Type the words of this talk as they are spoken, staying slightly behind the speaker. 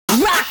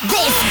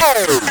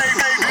this.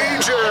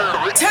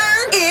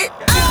 Turn it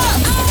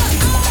up.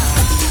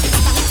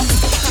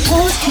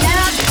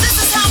 Now this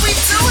is how we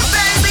do it,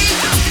 baby.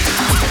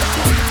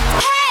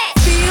 Hey,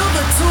 feel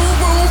the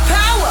Toolroom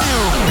power.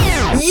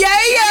 Yeah.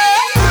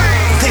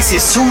 This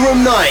is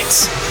Toolroom Night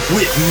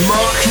with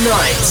Mark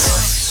Knight.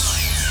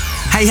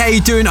 Hey, how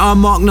you doing? I'm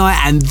Mark Knight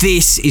and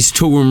this is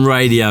Toolroom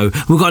Radio.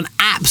 We've got an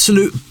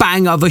absolute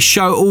bang of a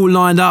show all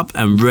lined up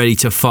and ready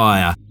to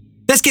fire.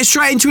 Let's get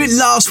straight into it.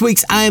 Last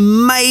week's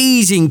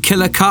amazing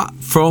killer cut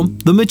from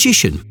The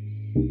Magician.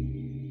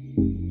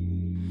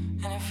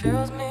 And it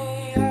fills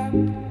me up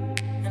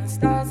and it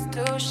starts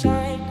to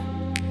shine,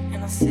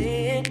 and I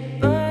see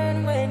it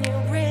burn when you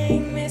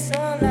bring me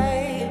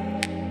sunlight.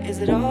 Is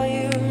it all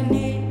you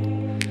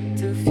need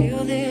to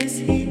feel this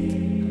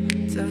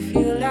heat, to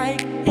feel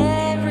like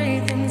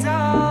everything's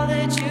all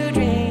that you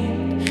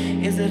dreamed?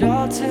 Is it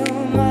all too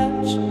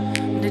much?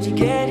 Did you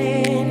get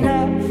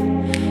enough?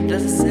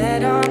 Does it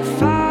set on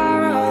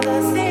fire all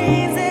the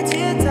things that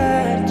you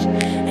touch?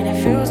 And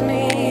it fills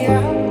me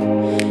up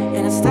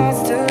and it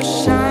starts to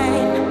shine,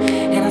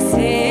 and I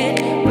see it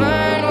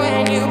burn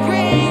when you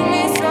bring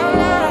me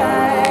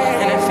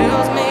sunlight. And it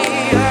fills me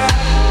up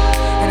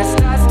and it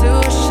starts to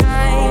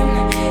shine,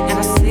 and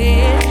I see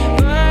it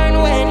burn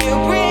when you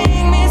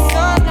bring me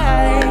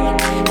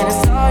sunlight. And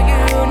it's all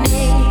you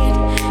need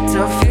to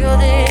feel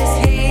this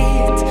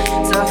heat,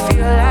 to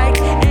feel like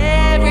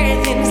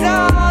everything's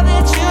all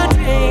that you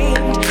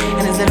dreamed.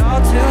 And is it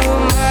all too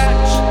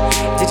much?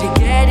 Did you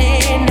get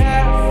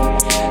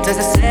enough? Does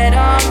it set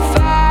on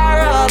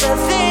fire all the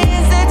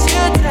things that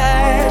you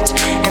touch?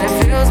 And it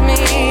fills me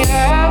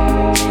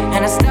up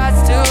and it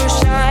starts to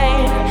shine,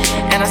 and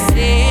I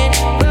see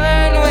it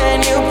burn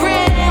when you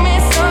bring me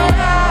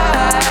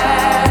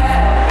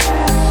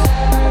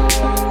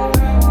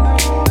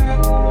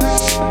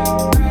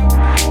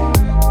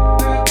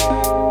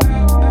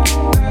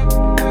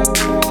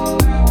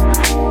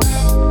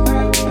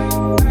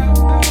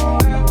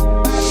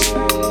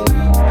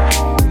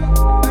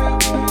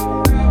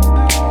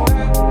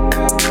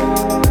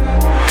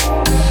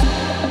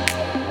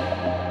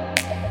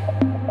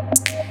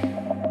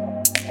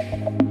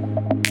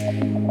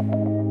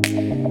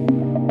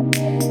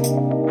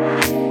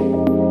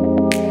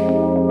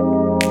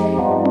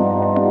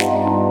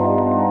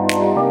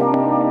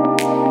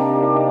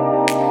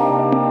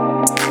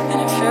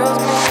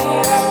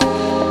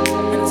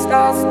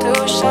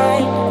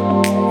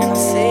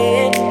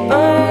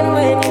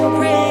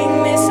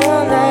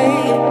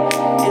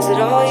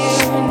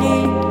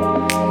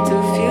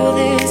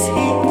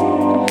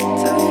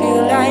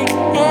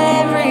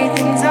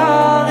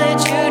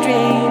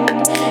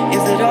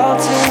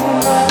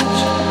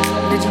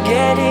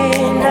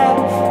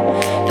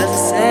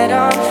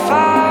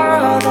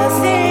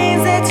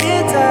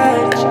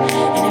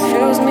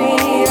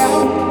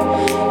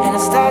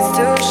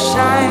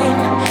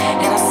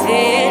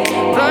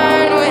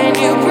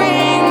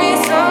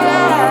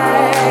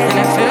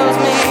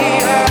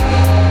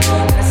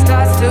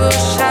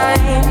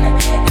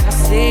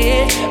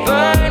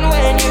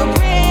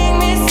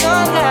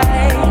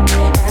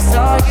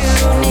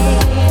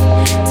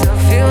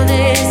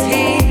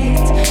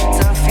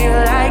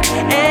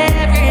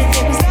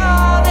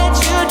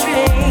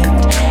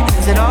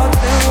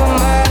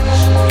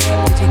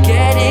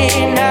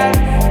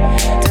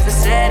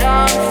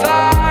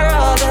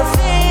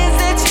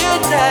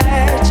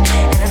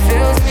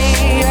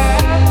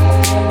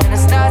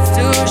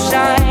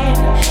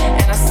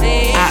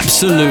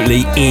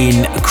Absolutely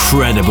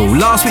incredible.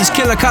 Last week's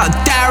killer cut,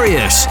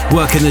 Darius,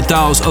 working the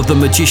dials of The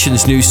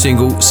Magician's new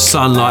single,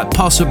 Sunlight,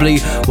 possibly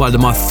one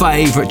of my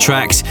favourite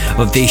tracks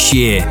of this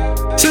year.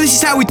 So this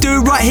is how we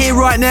do it right here,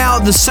 right now.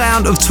 The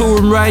sound of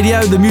Toolroom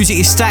Radio. The music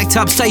is stacked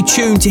up. Stay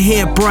tuned to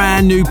hear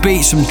brand new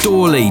beats from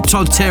Dawley,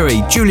 Todd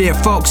Terry,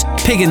 Juliet Fox,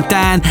 Pig and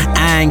Dan,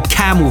 and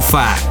Camel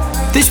Fat.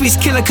 This week's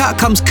killer cut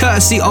comes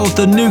courtesy of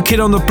the new kid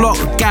on the block,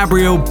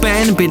 Gabriel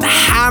Ben. Been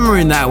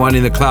hammering that one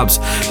in the clubs.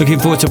 Looking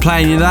forward to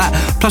playing you that.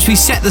 Plus we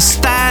set the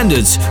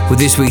standards with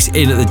this week's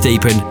In at the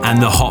Deep End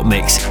and the Hot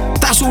Mix.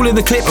 That's all in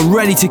the clip and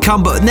ready to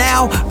come. But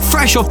now,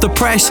 fresh off the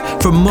press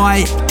from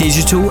My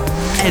Digital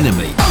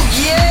Enemy.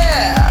 Oh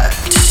yeah,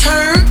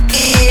 turn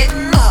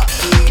it up.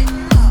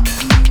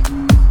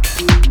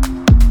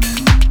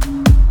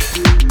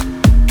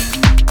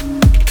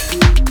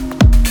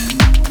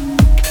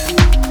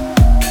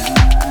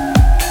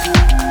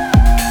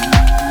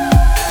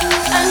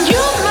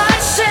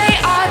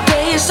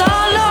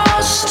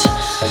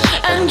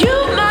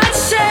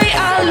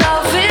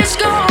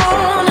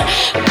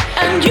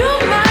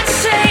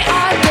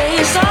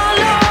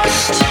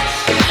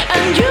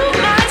 and you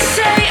might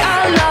say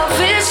our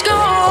love is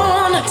gone.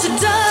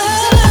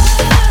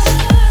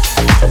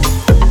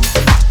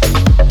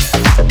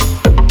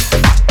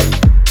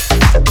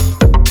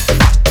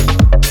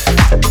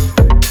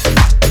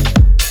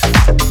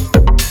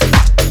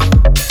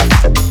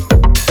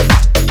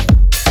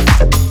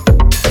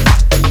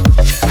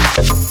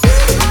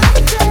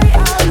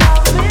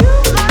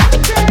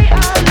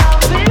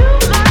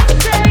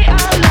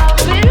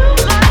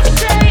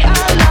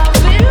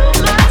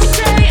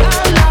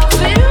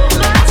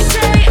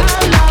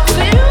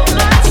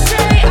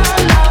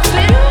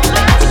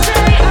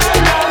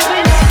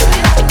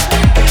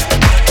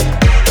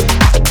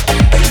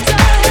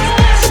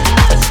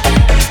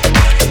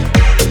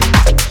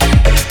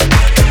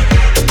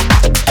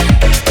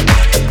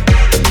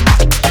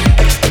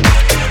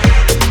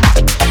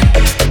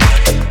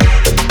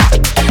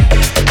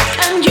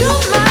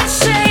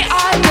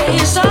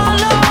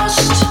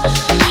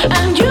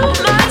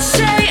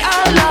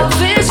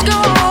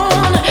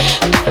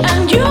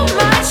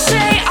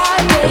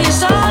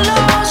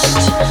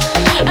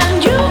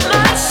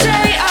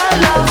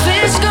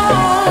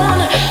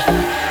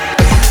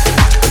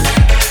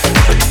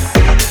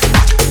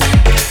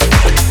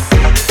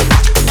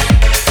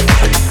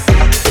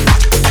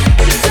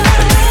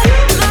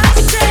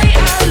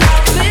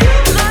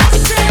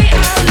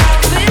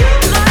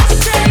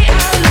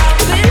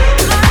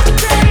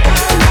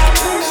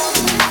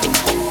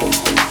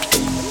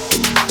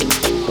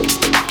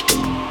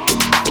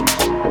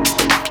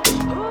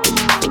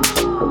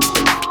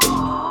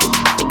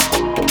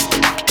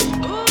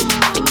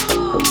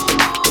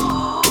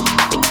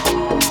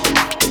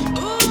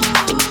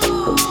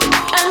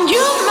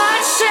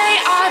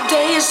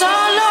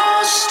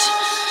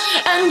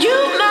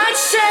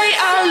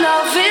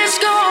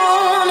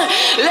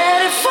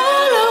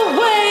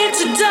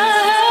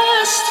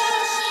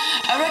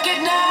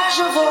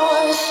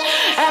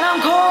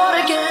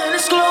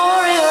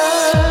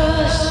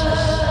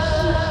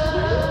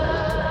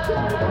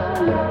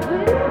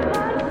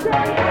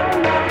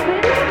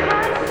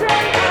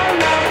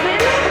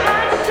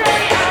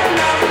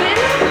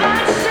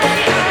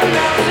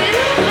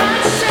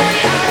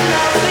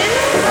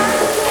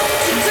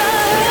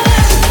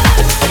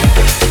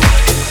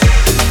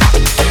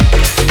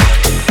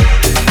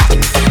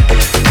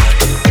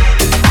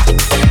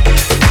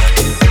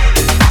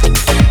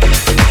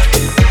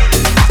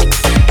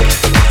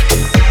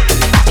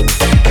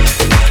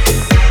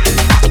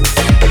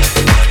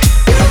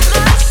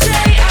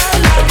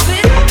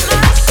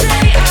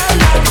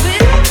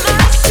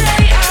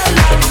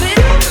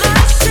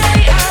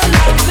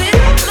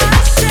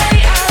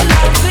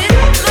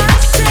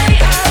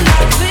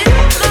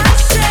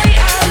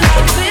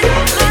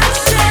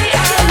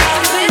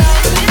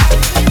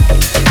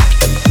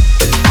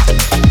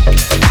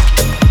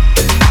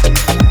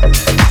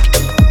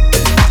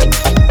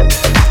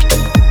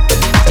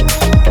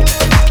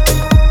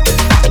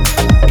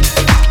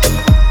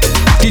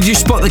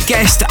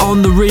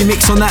 on the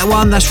remix on that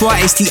one. That's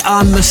right, it's the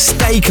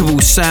unmistakable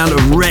sound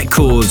of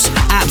Records.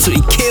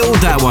 Absolutely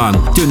killed that one.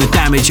 Doing the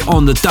damage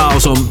on the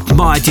dials on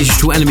My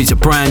Digital Enemies, a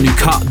brand new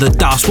cut, The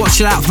Dust. Watch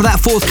it out for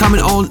that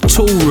forthcoming on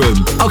Toolroom.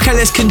 Okay,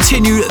 let's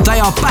continue. They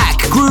are back.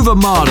 Groove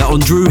Armada on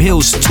Drew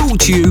Hill's Talk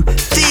to You.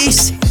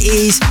 This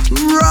is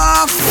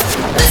rough.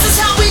 This is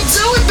how we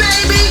do it,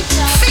 baby.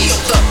 Feel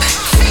the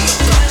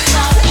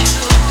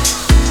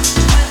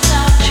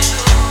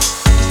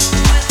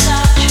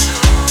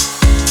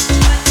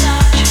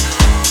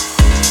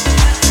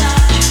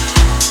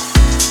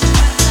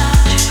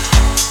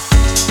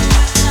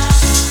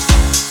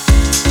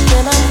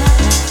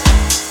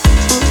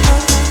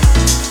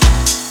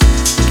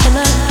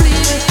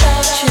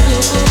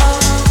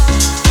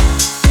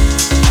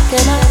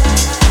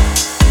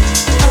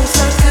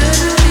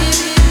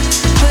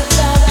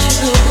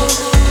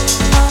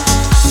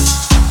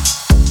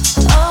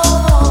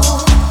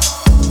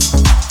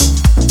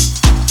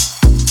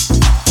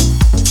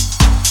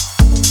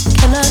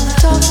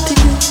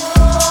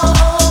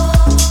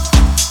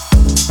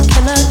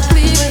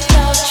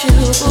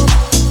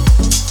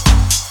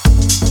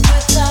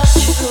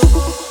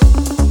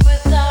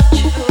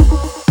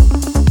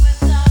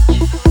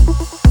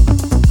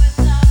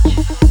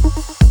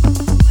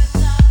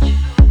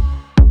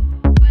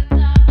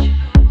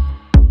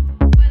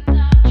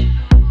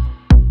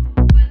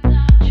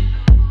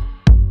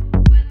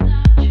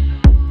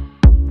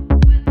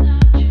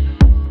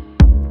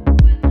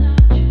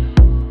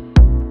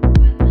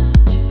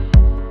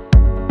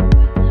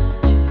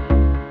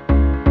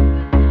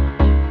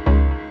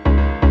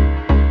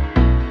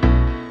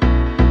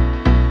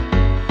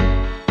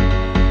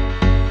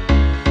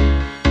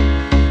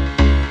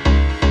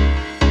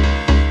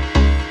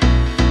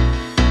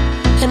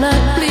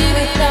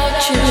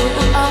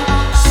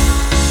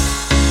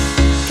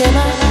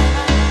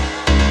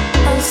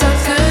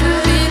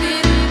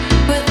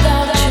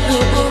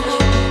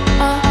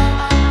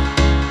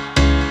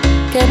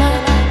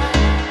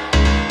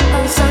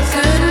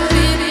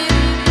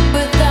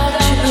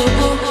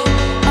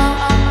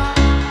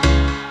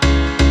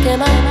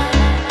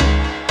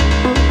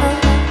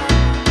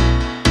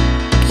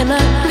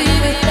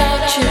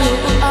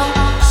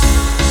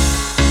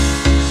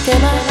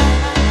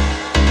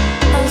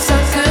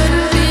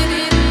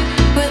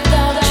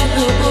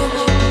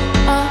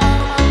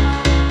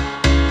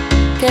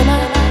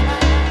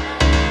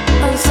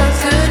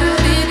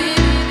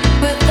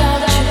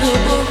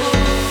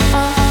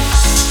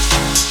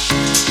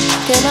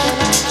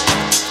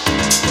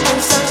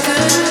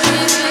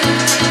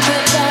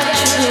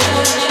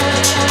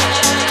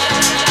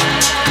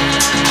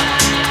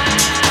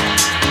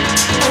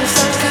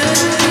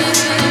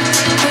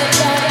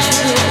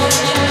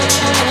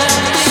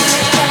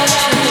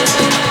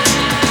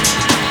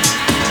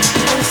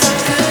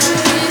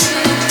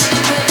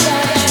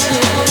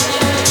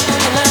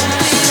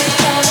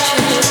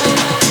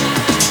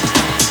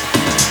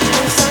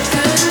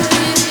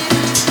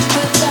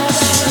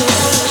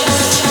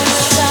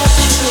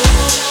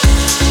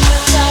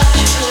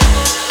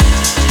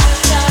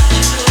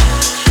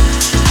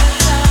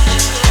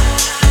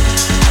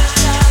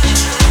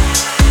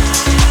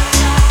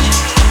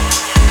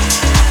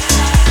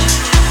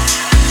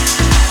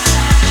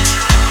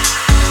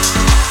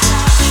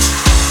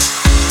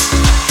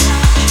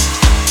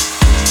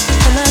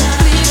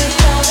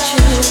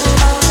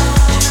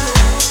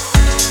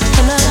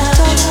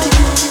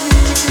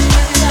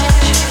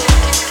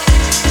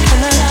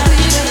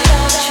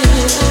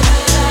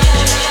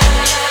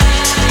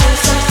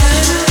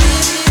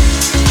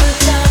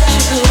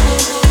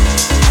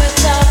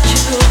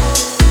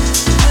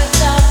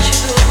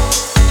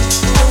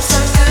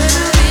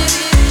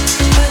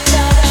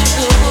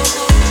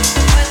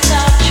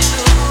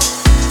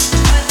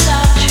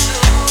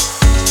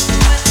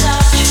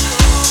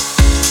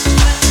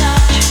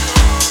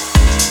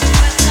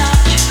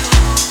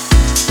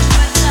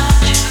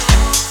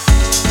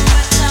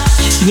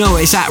You know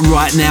what it's at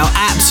right now.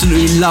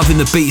 Absolutely loving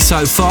the beat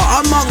so far.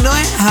 I'm Mark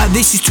Knight.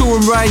 This is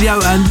Toolroom Radio,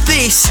 and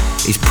this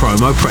is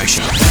Promo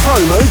Pressure.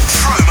 Promo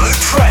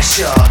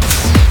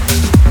Pressure.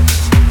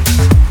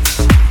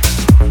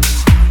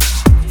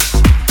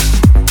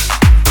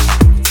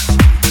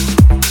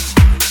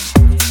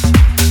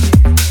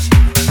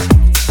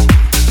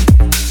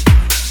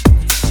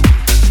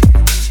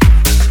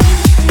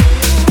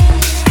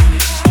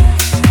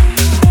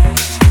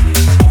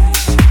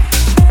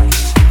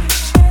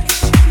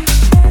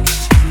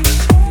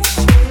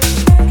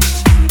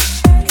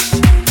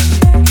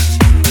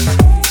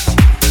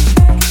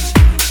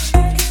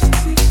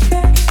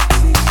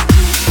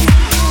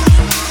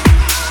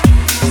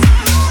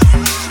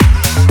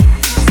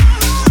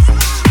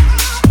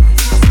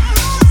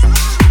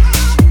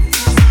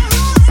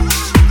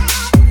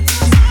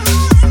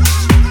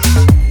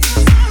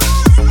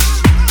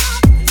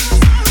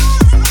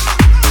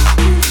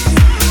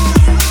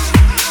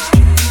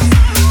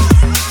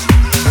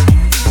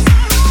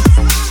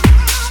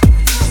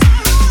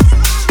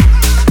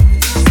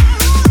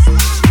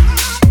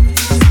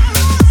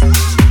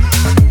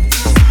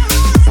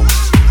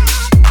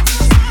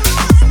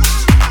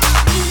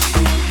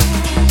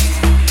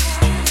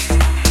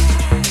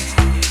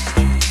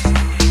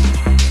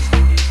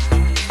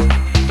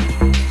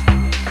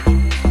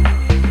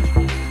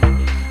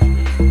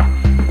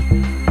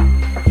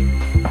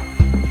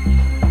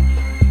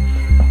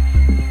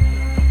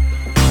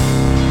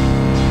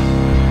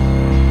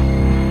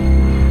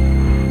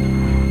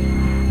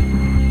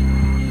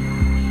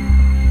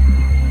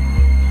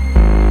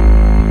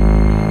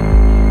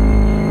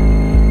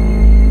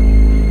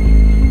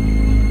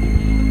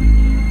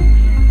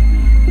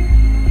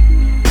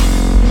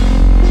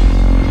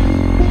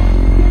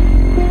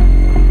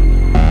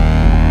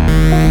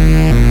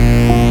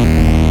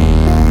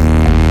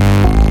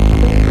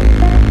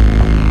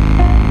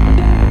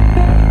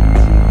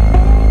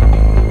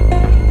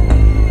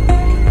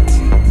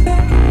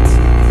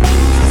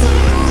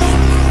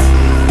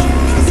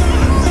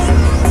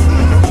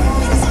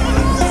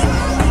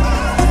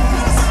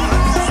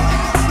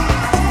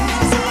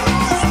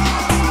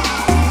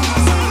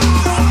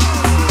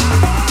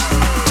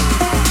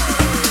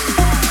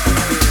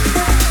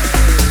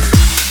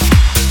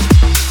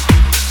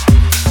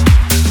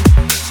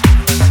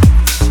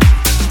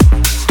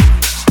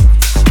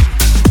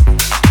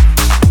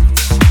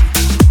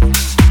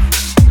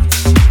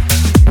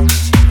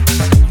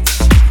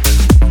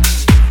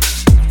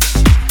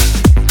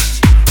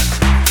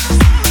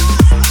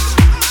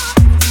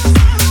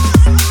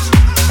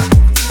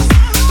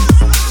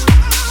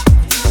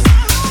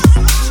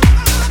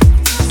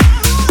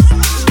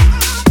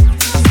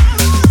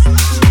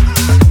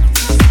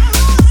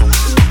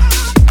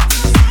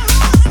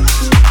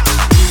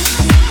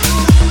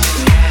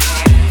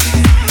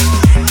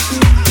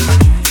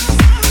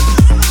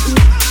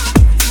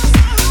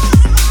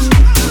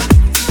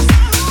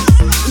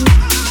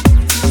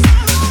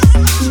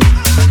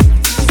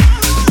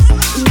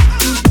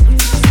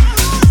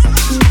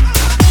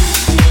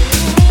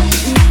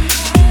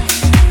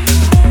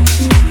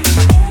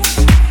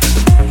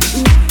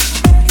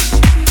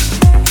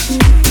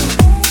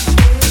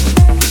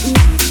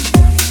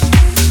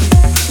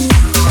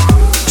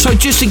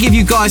 just to give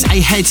you guys a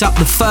heads up,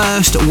 the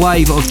first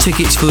wave of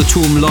tickets for the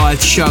Toolroom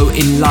Live show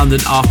in London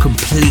are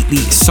completely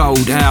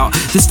sold out.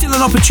 There's still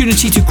an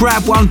opportunity to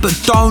grab one, but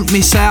don't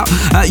miss out.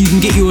 You can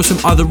get yours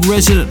from either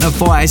Resident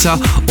Advisor,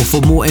 or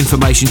for more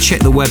information, check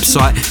the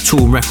website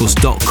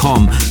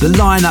toolroomrecords.com. The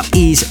lineup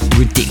is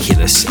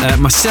ridiculous.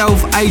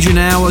 Myself, Adrian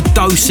Hour,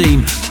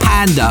 Doseen,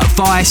 Panda,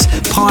 Vice,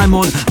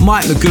 Paimon,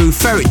 Mike Magoo,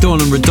 Ferret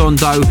Don and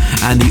Redondo,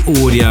 and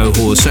the Audio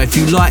Horse. So if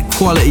you like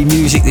quality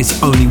music,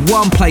 there's only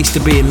one place to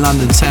be in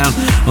London town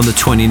on the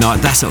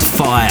 29th. That's at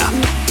Fire.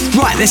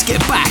 Right, let's get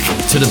back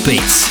to the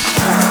beats.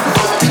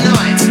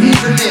 Night in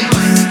the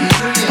mix.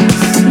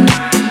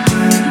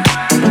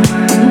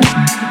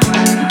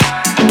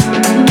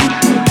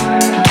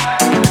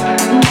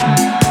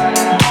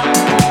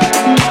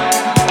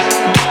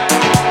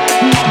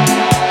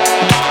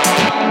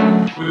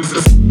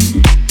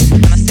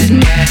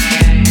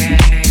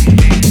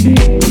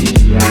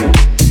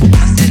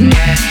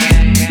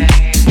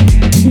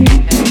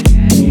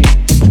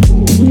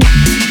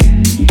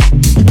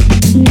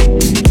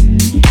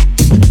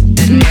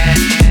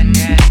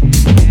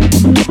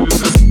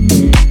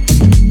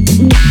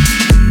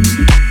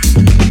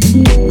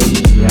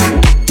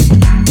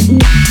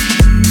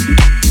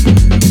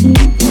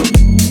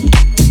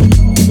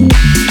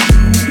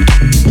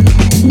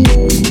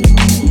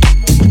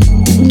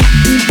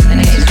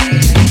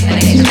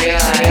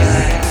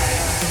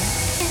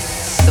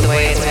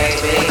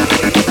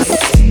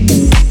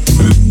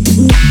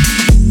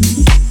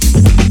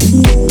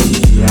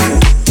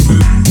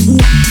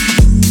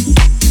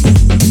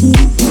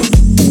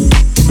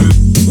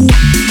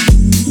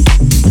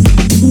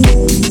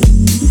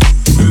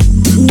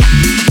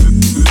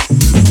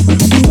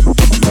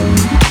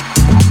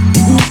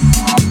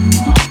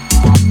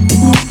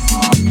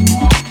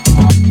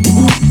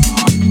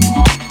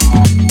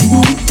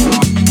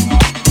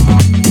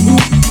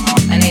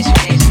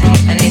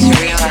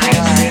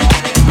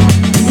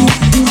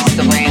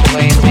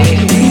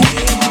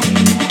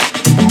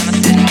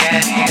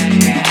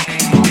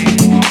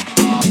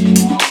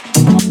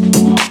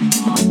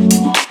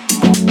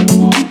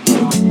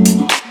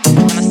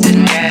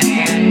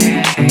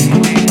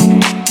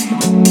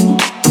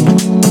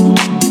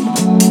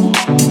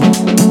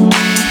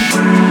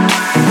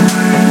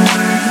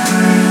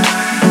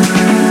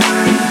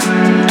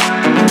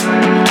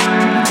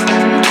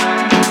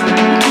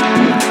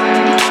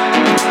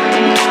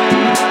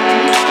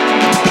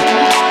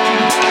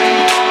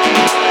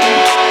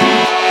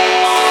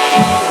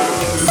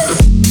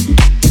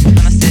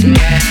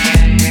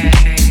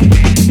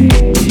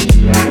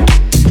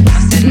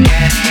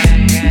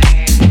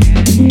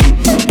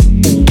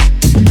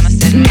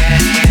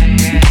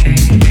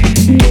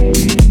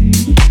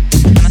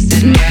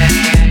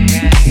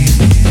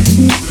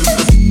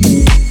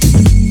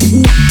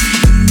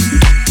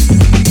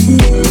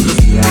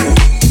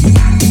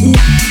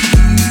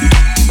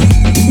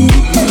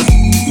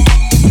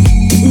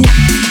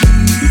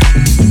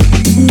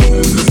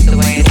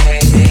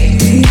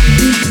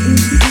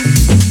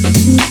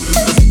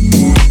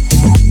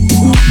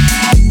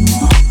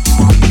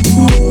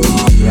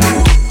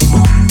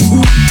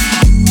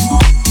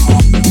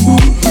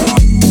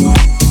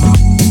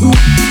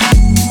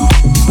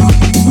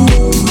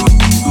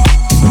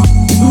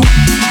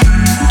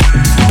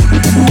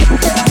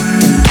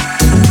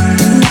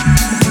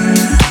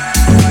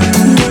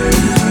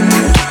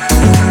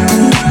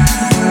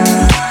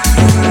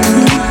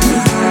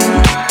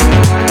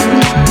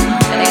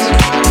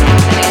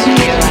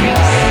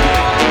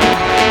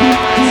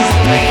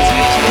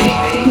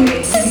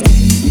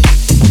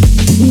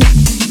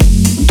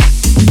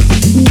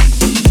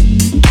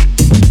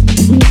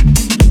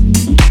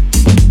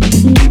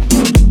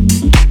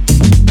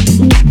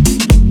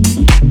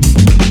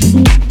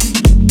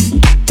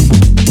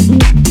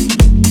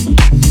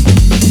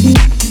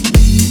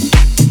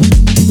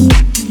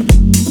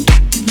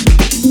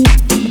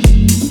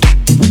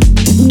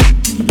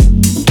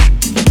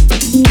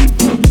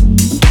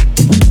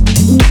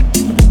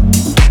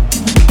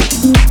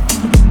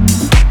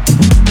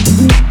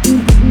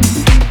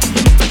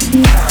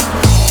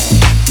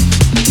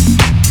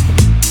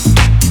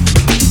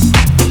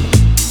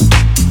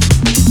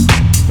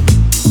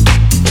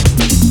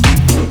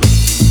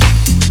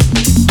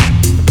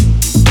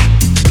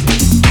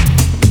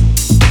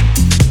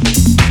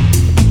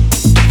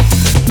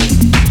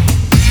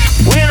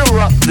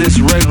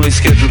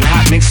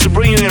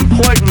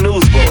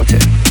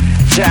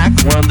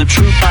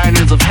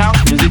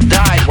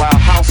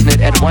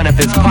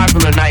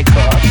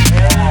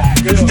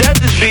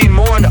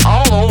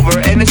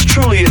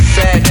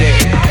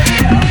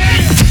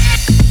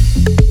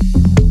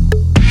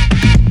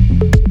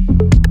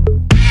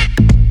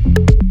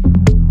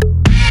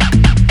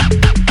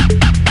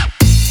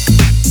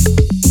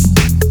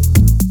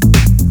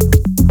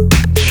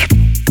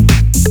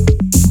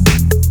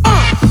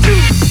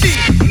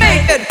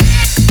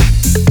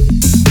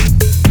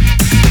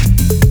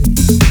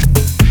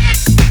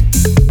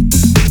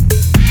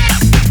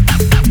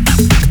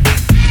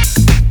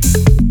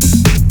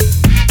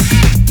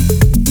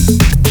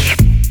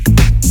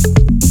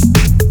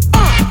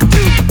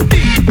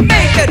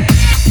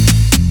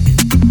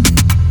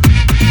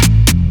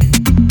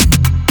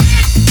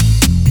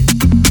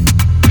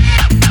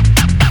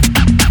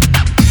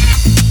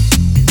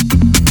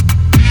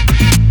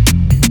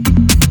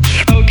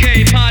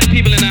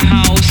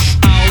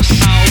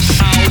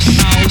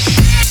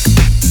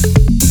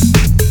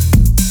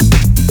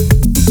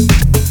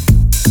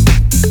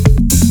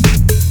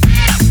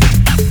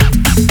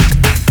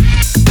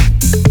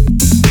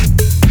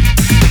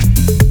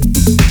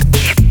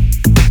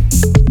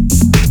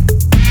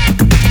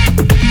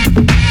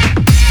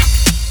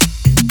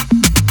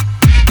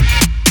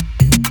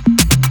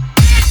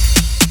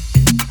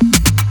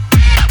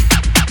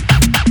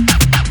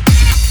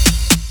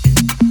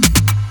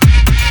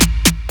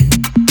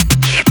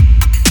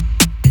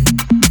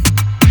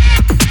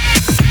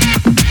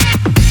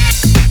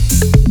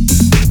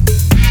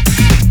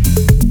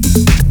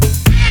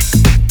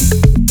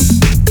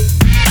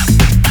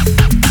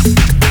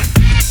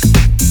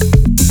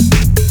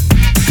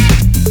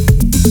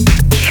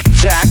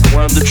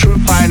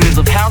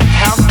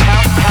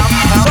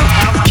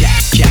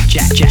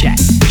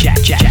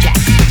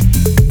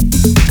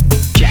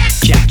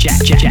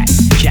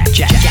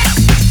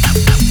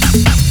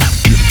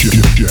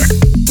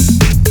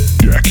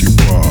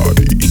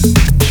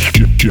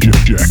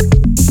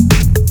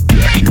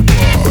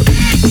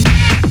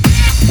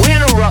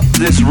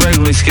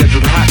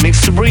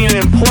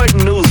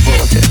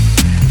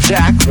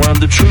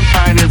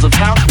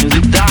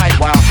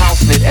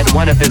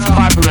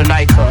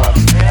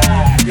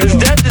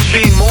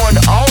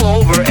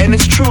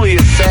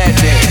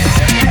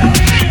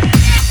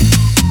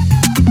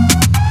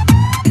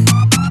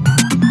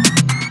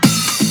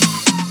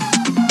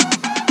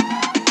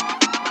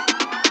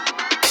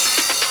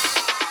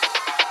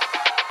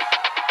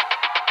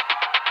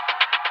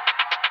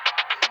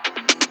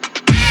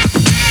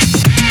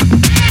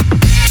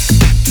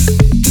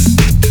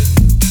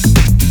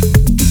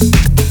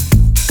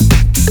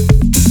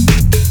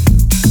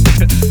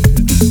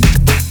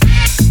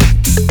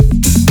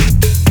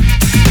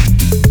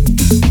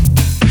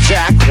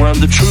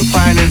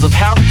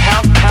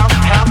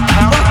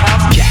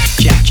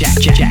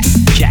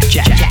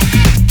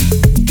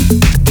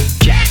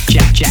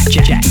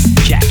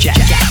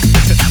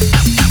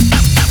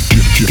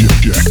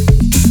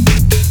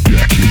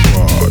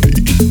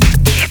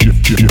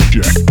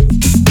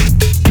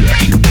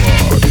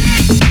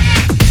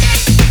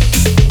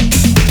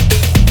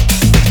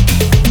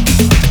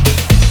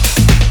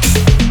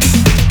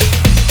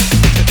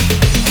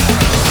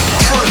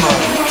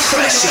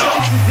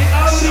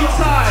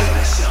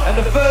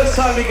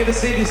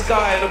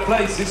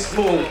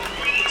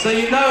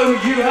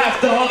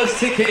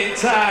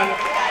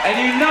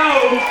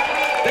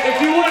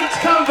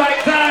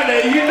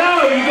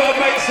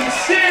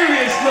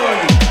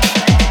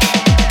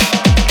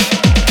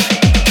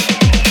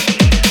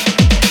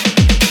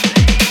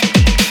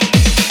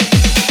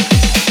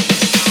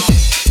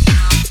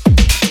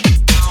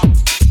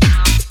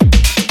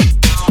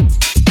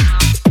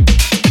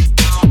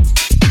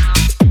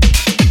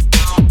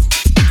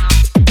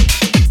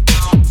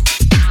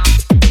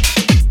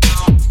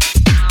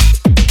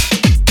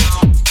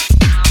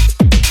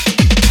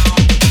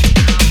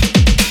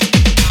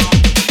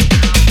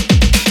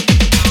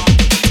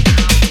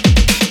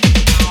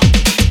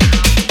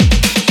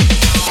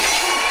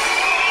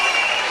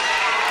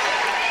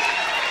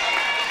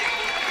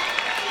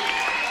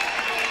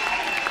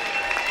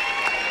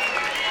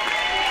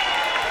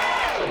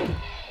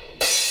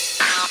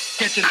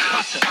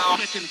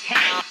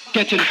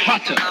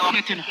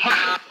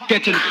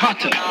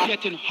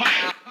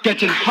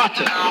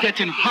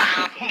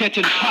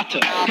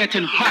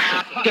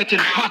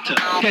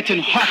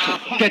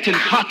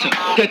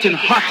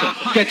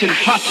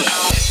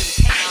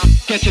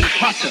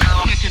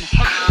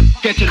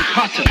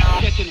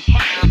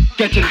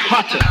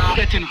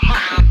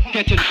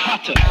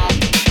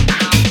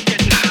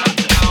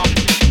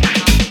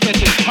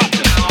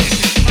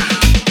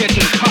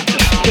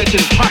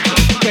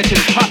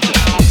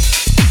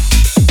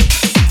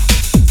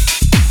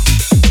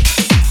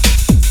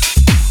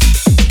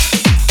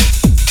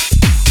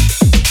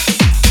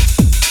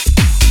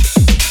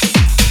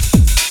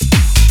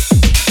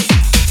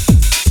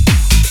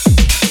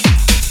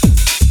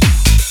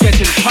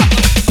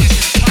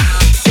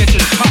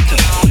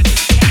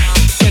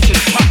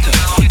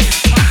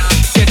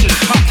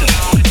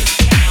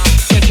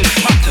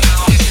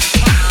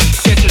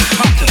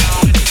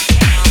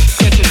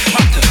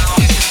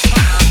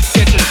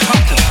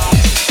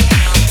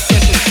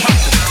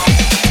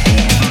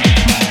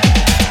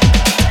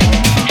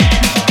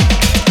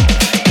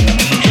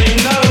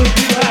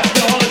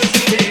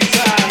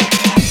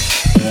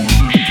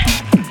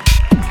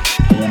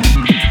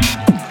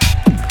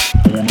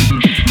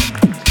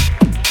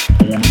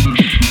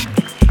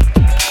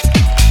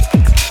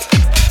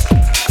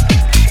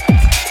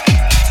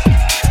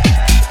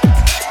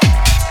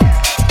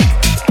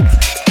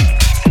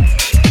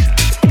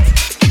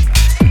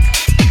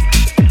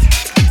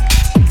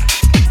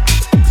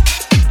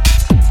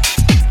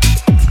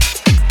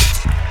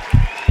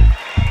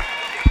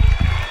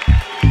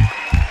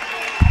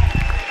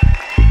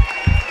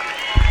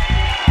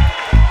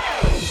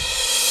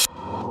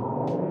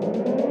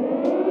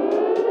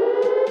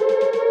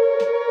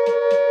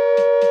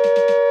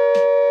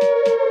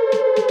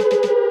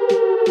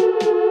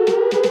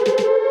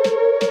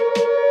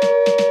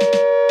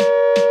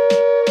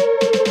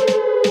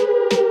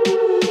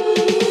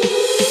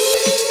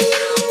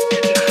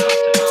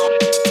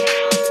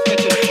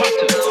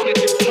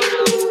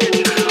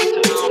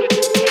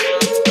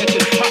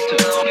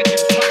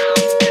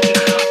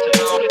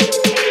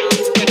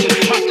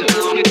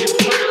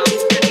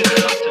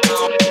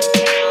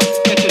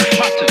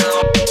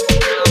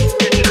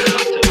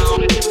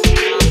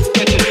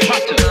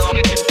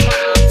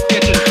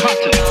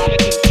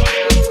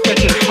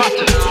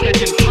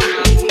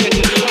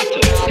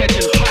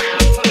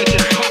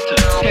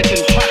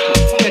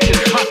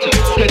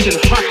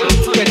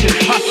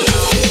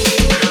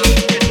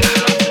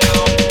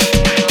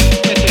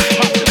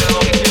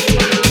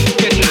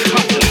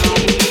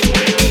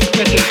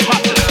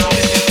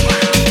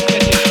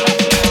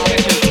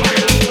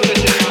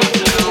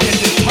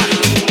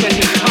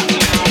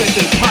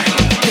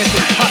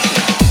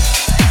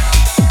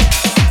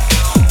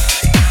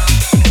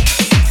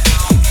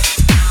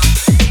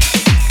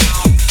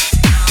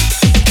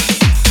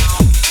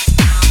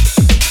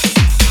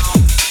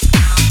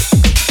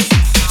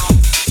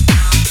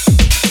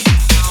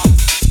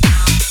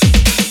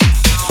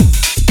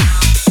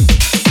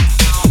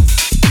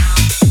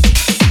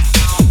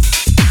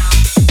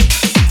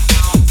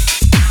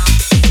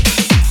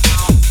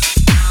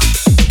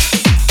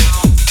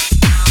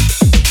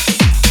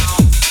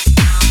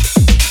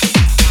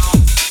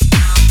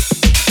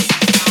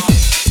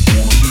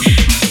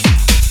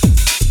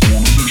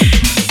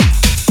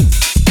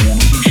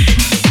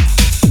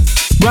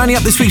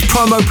 Running up this week's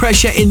Promo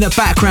Pressure in the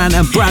background,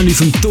 and brand new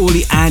from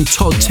Dawley and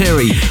Todd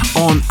Terry,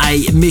 On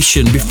a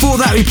Mission. Before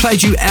that, we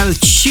played you El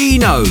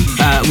Chino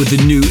with the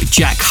new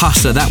Jack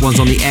Hustler. That one's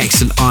on the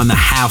excellent I'm the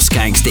House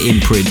Gangster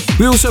imprint.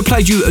 We also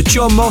played you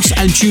John Moss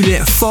and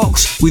Juliet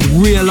Fox with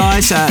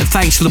Realise.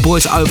 Thanks to the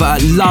boys over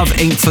at Love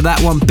Inc. for that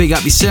one. Big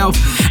up yourself.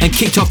 And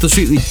kicked off the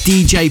week with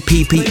DJ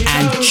PP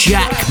and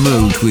Jack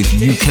Mood with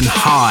You Can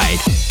Hide.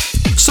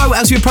 So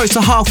as we approach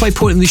the halfway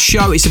point in the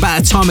show, it's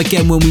about a time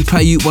again when we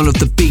play you one of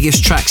the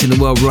biggest tracks in the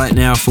world right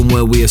now from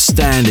where we are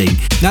standing.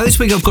 Now this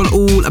week I've gone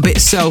all a bit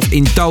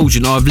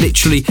self-indulgent. I've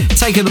literally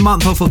taken the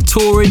month off of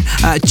touring,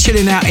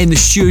 chilling out in the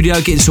studio,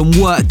 getting some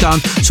work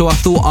done, so I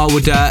thought I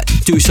would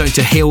do something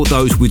to heal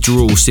those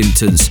withdrawal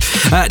symptoms.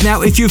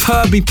 Now if you've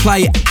heard me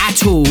play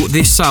at all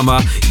this summer,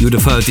 you would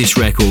have heard this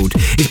record.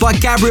 It's by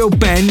Gabriel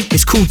Ben,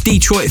 it's called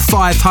Detroit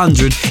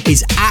 500,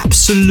 it's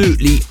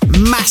absolutely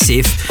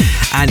massive,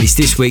 and it's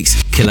this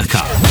week's Killer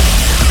Cut.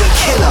 The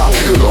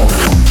Killer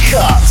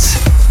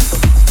Cut.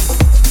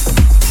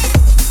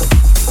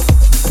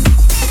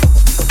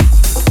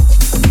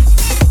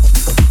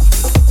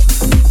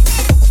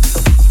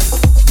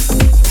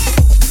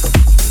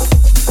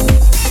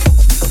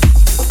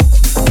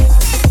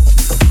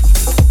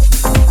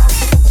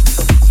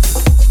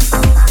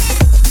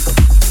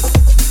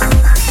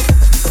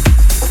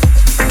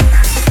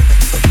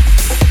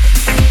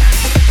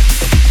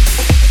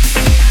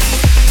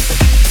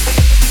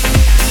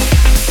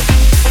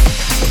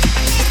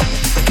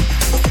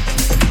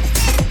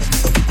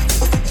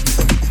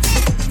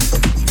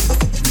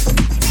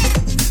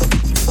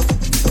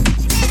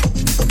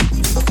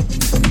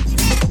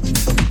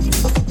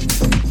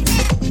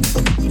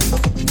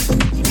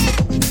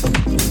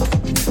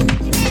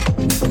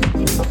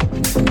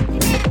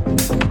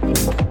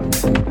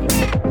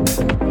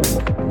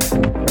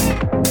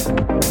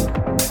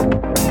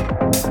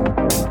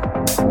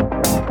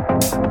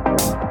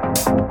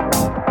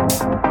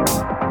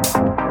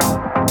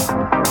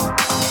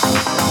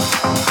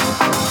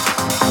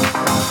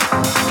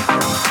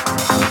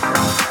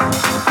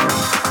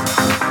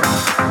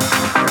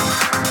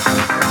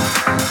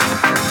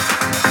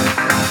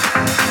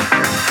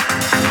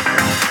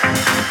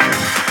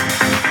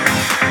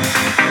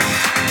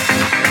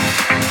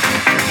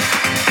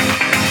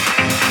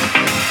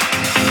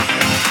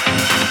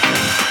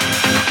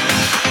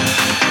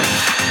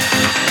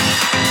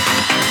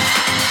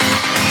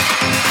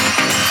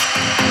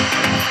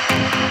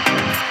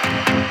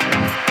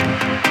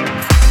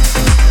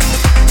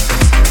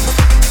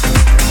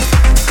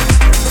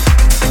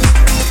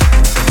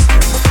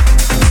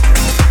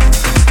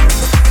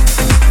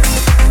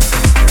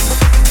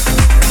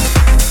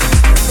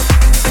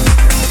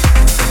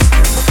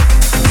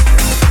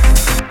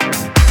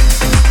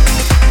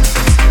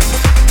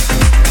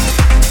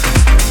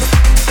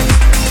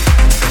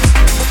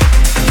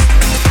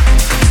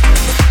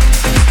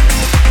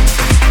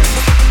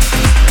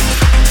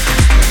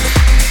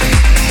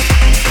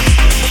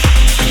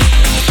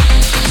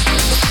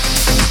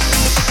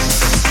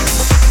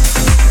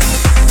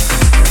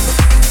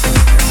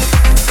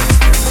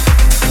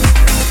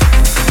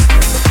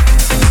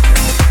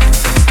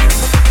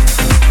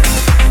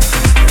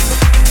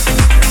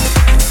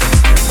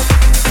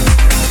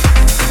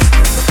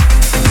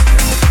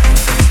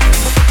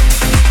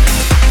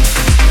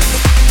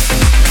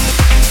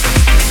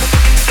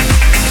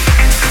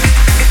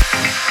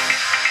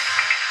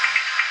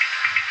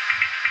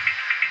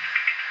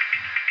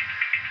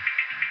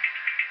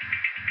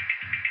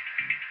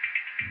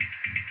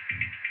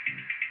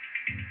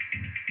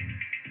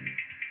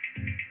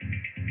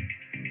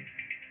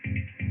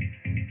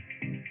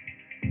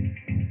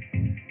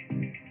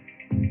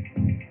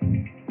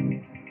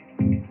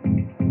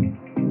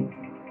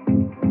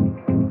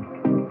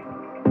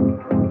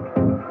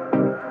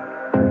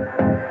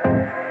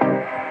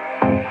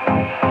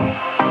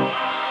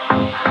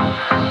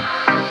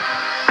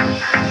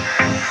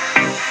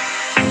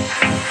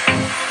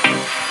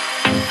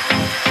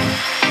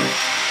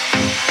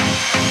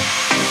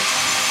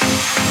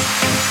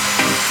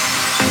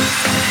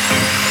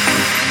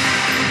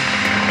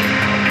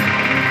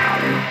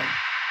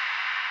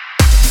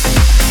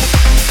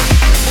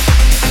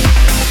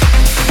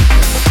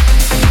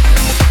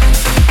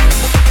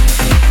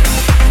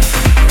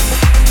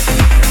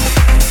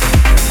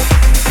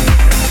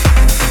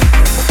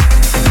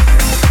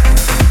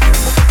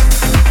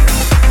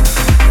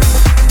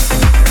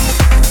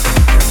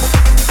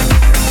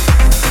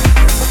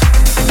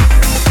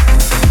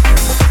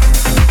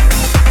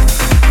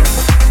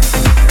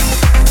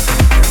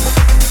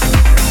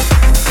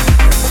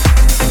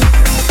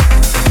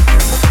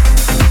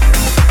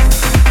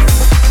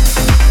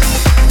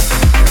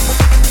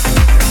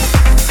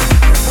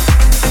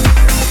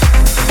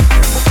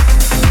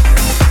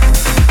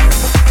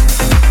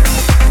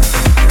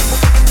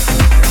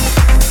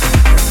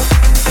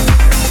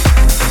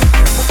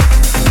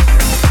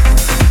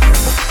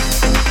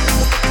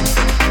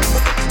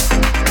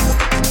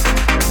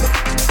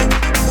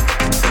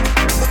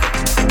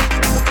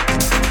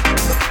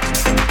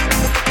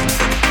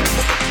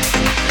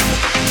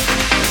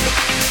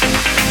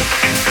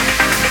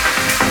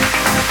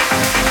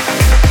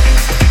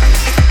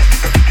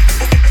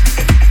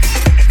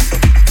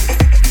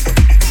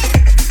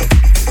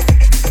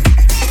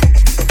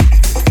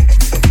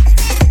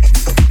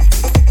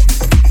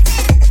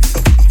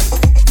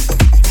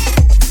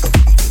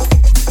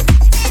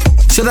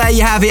 there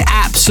you have it,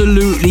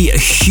 absolutely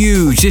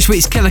huge. This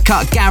week's killer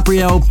cut,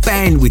 Gabrielle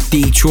Ben with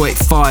Detroit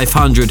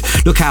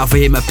 500. Look out for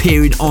him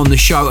appearing on the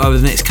show over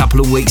the next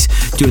couple of weeks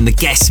doing the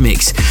guest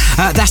mix.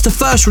 That's the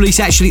first release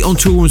actually on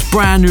Toolroom's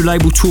brand new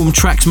label, Toolroom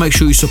Tracks. Make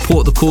sure you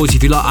support the cause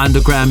if you like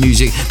underground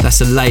music. That's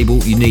the label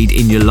you need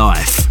in your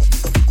life.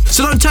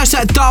 So don't touch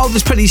that dial,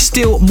 there's plenty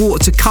still more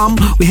to come.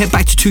 We head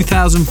back to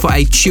 2000 for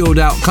a chilled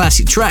out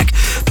classic track,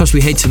 plus we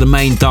head to the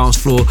main dance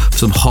floor for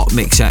some hot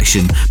mix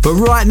action. But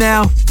right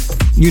now,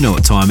 you know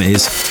what time it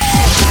is.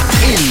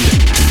 In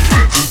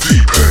the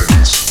deep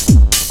ends.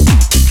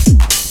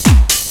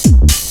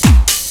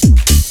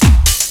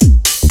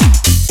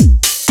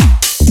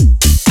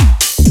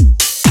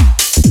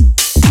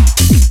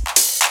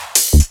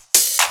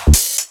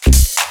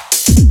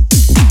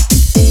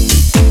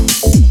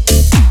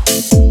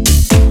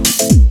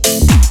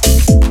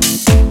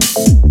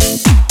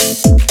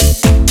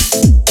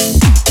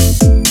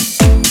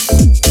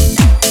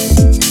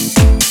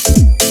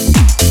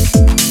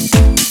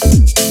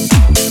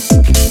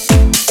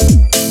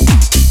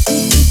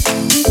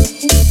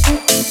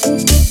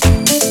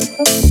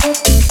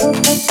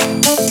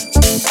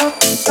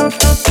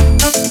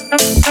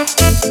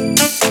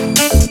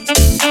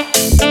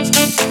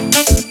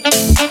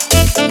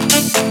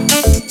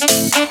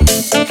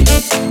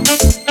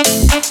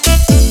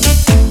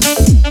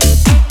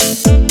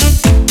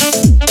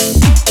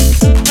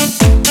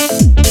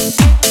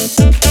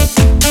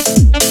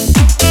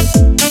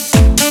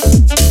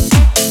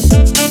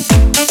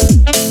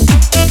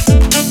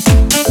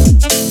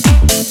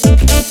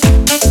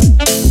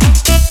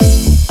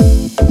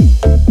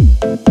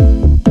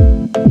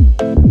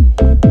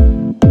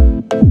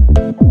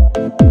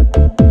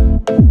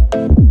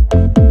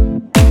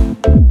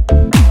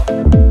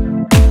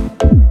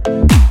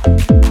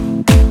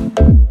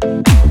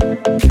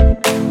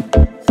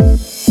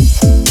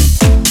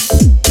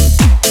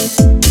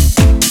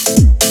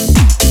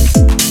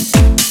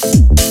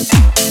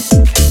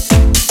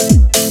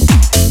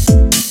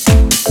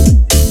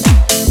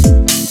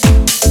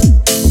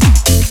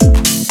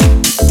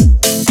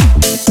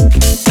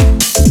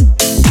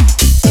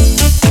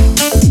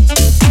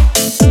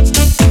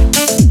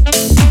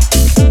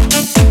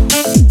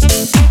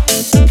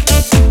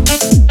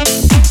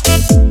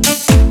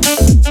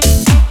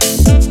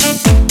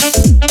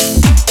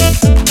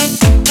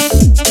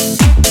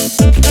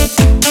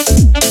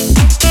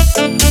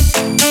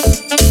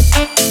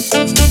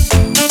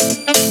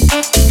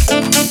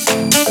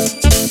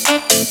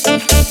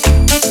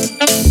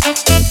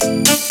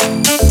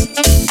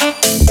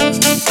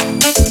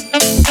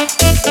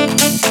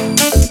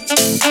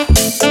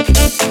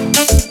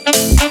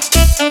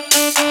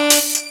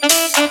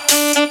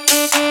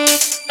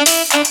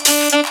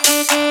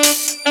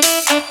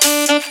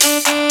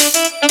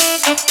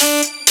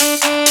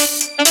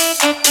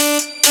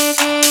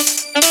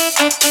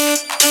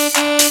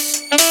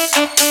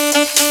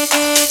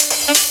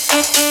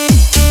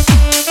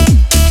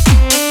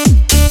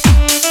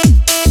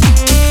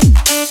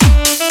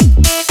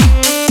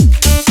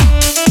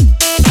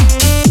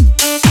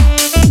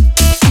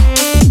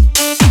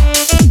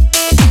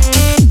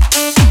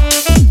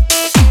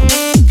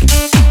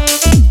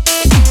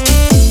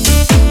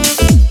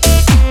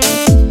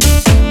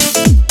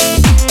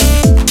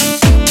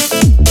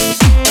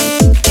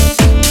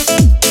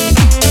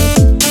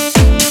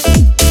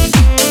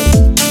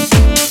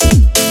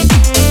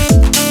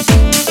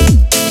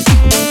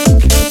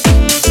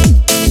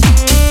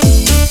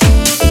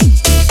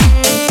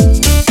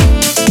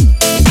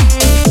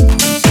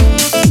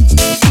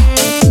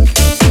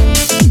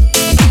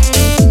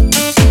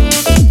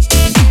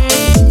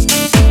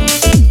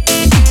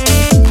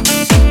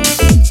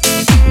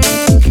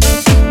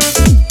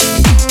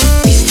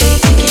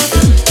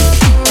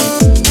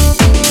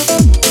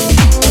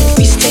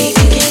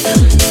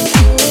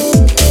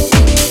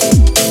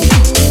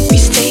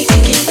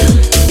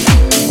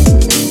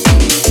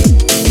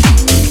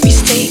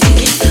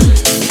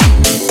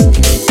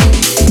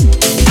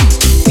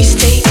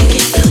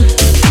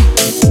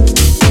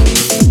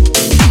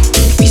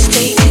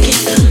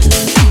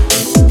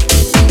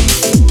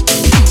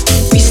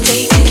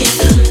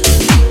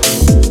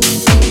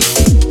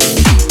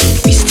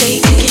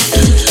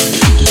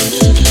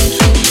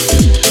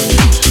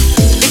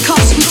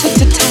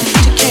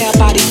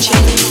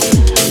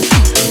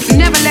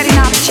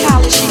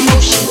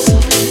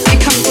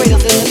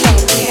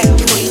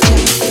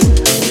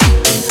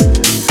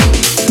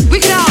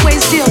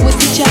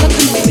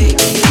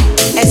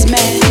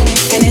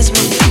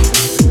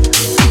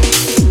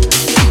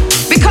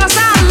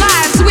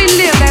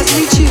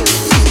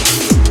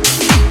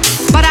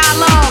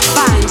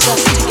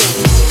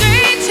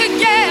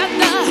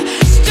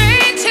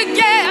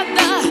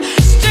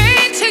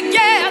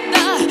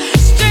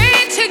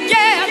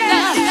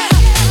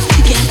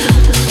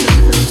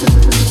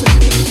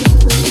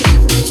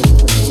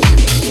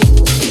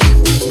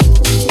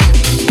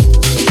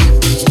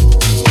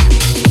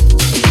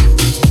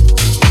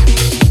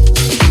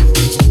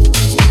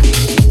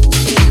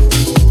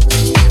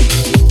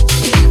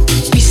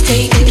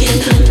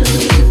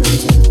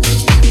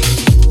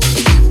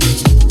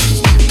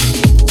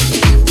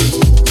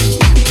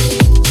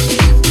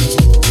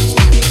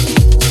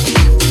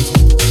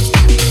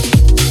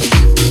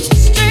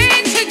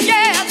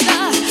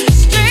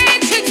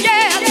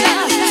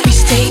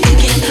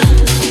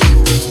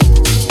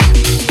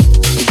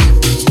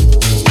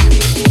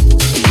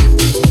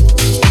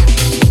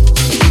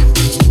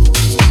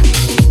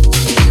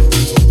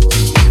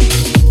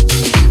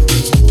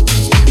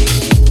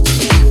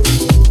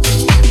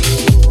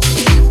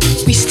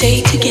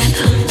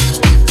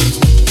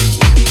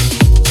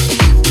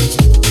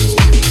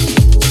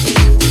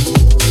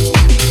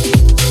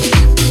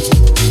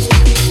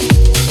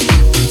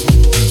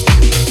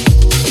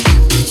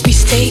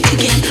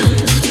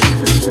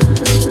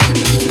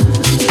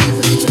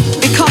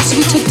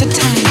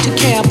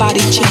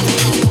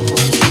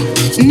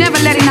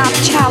 our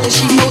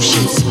childish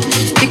emotions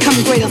become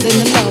greater than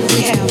the love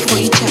we have for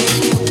each other.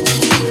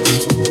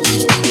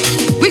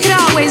 We could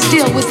always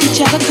deal with each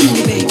other, couldn't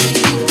we, baby?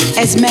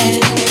 As man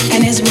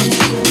and as woman.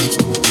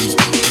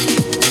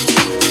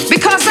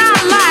 Because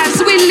our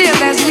lives we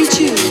live as we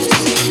choose.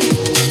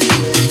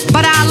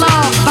 But our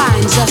love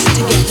binds us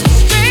together.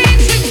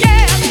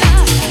 Together.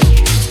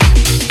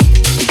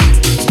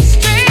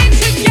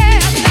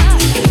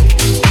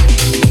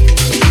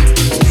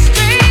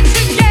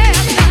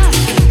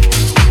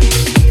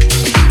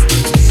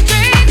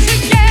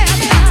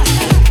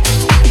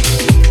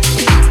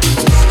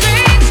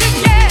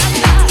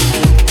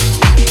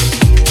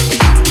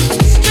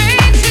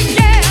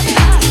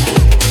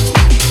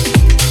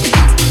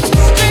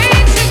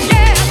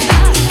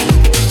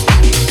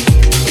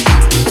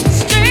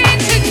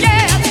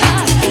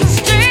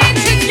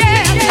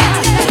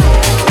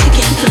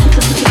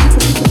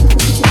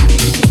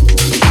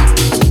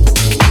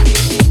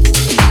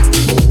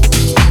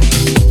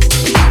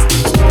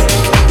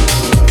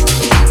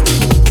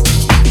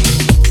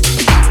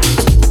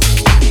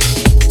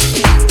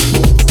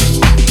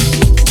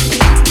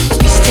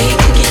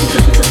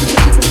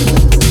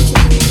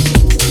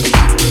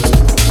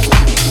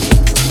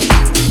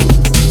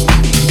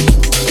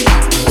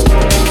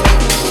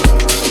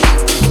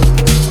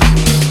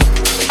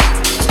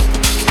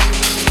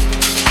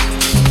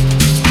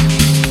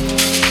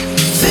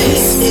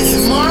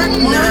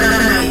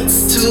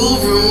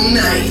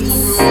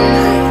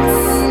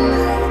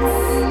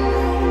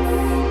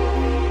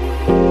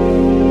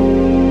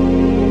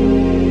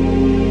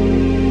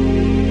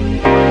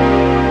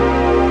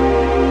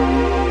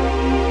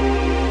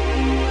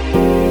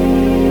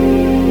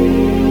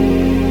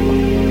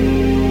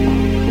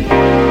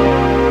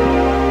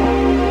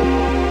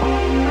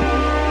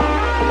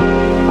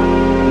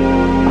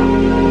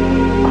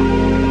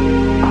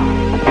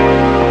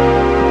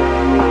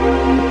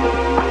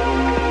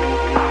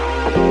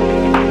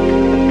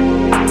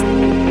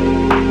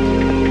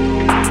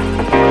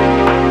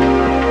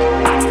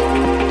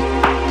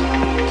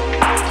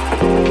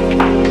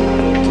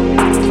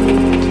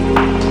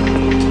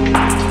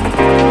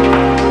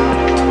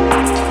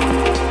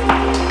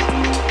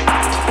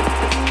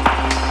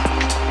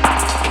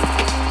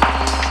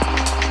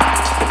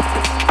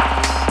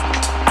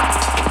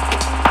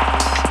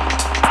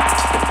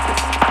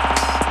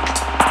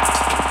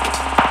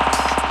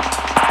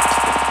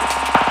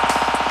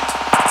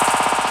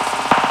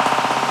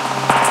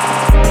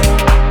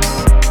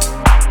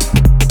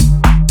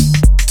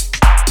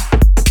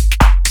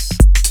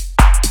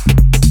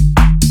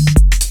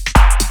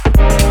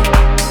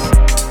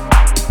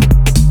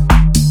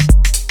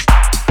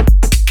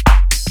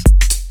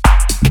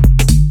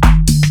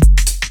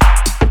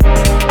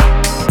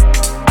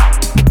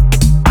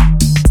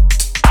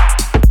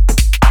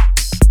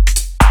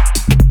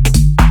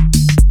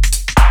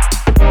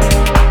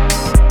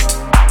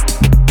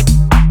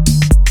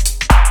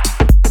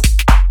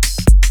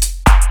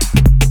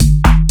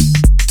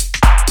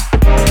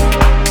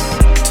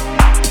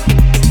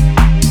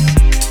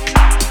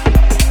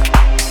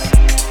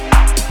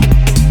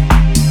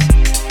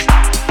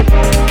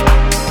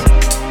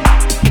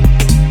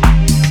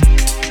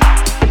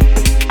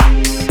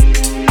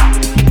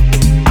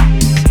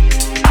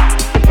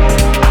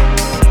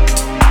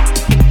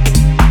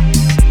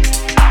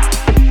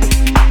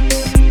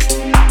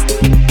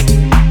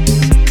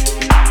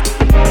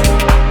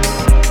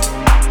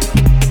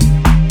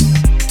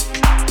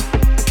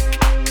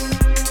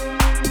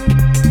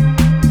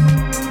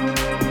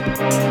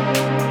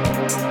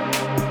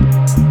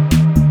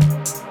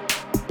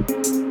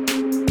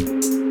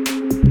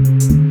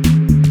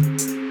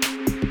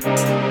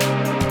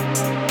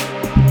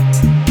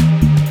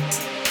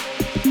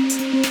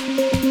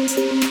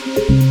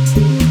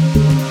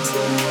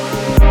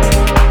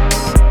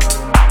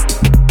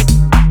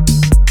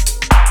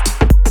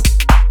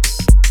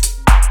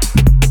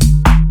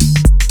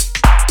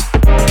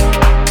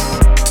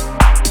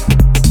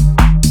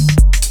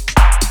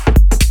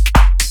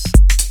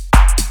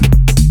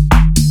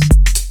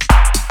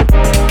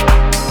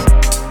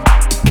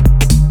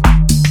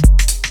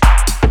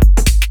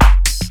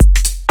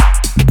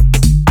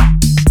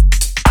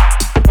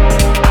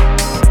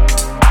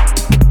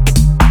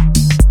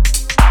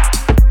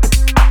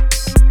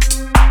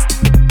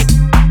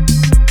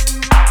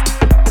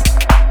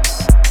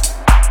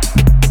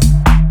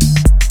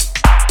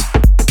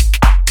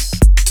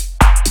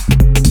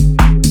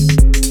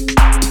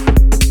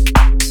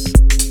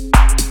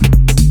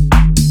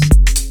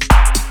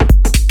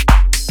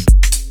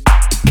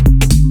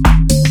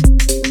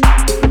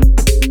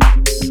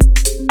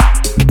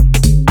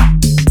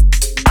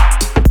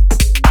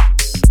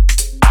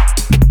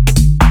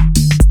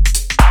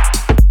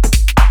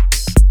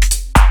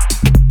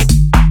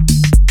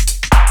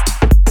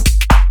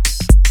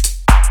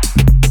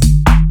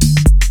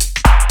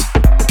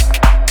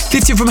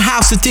 lifted from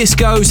House of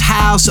Disco's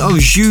House of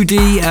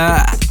Judy.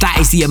 That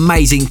is the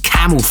amazing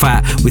Camel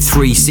Fat with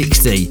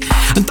 360.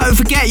 And don't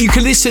forget, you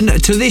can listen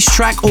to this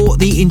track or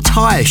the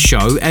entire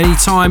show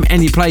anytime,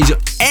 any place,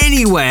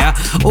 anywhere.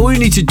 All you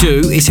need to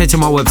do is head to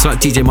my website,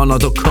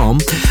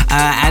 djmarknight.com.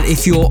 And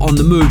if you're on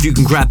the move, you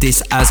can grab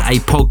this as a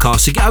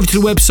podcast. So get over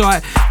to the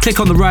website, click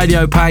on the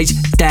radio page,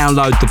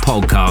 download the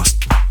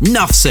podcast.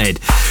 Enough said.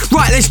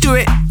 Right, let's do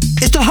it.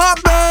 It's the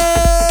Hot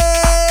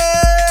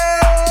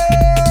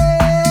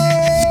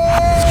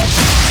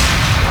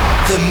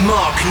The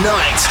Mark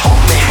Knight Hot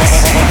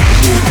Mix.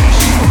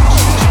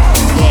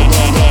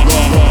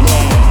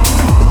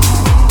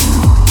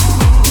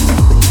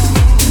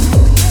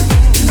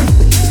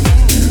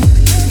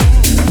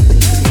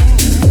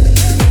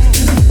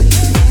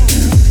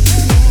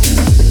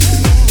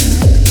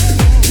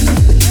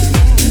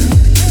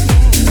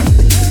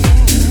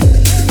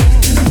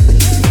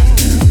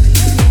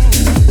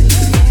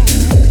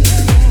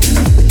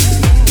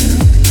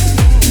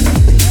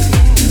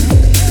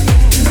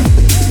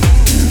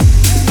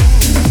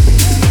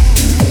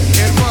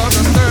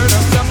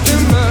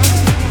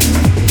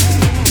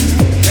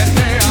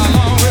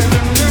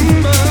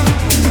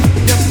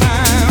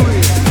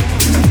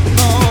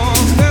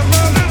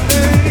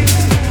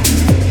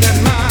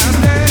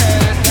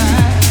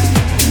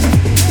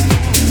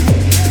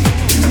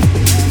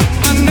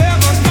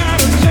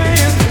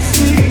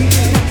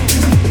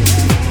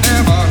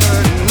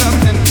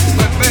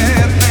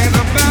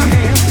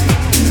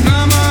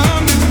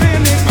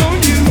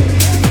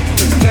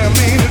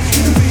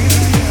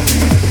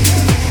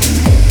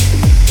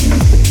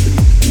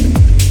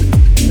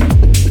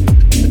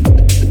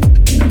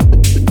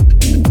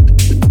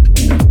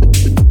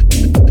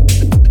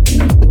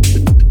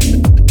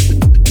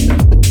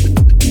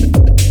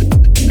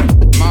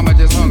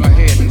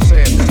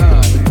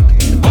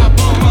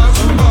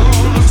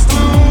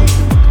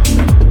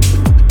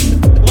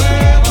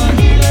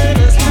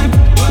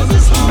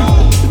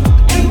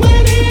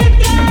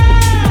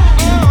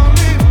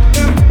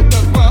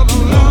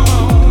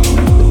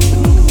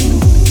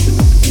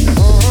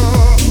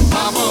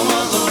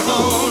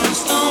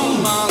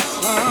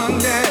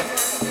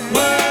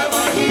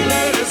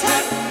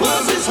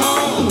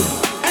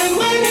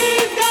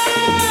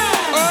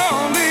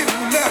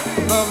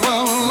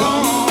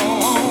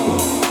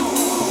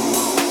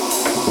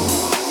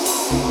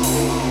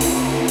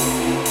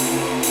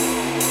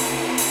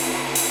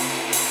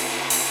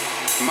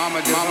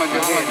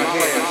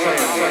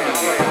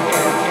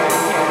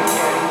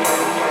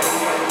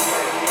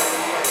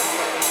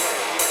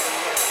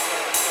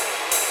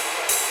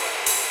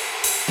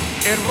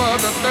 It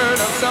was the 3rd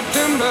of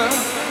September.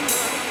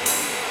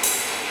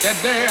 That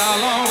day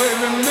I'll always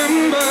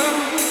remember.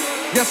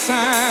 Yes,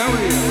 I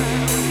will.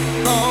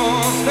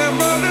 'Cause that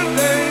was the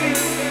day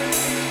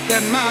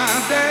that my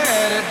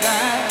daddy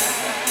died.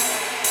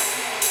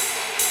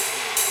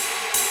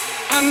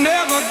 I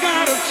never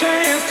got a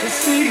chance to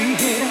see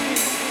him.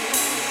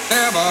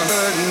 Never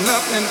heard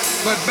nothing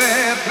but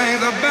bad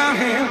things about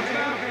him.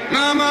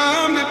 Mama,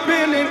 I'm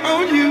depending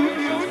on you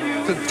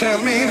to tell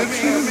me the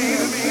truth.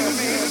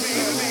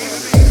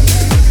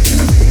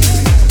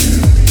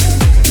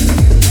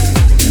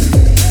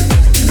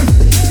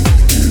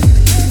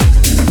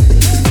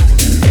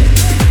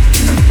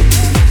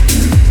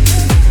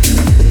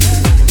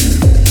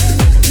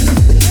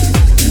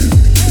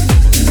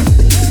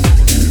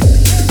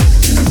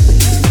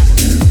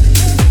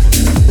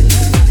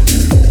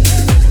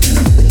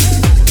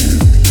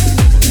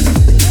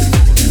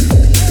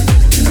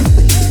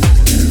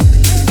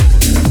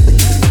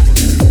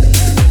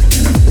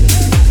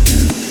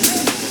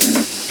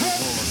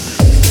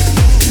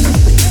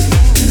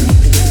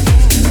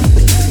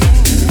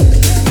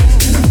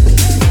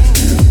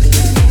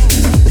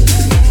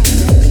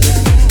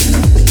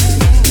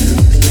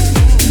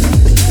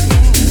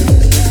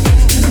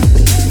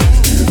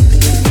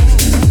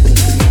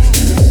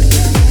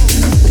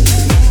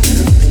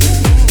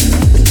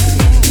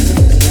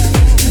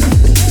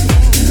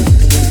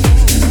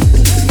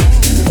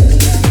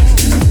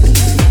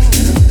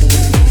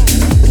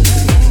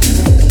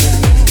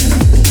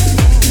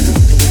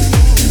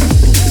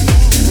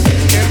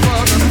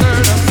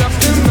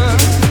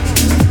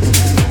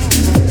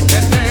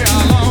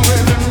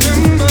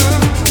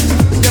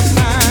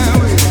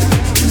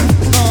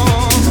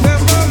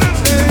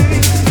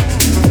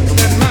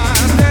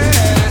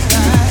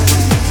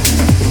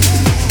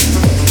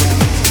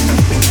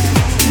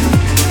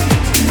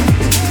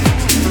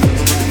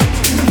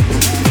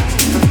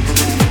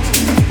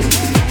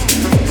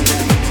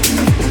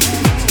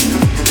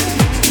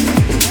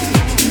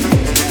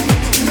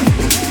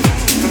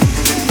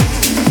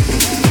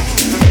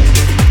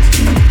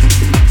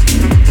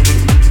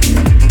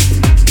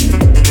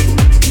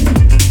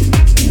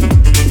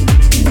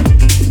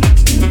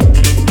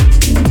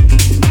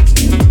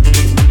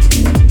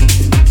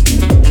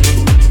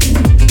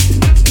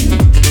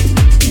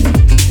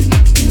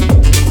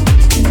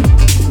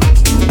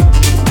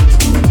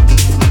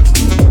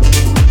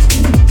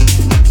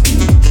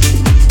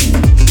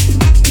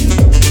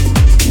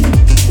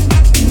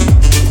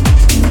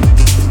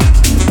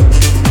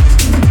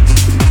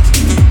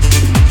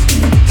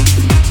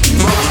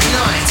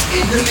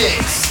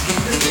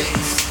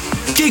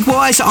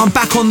 Guys, I'm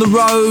back on the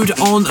road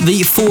on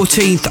the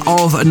 14th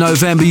of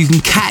November. You can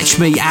catch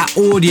me at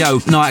Audio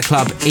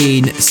Nightclub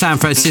in San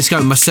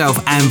Francisco,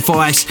 myself and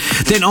Vice.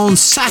 Then on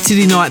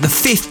Saturday night, the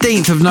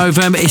 15th of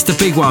November, it's the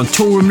big one,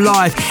 Toolroom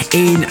Live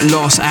in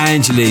Los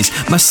Angeles.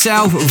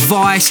 Myself,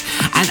 Vice,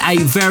 and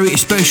a very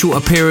special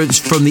appearance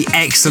from the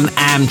excellent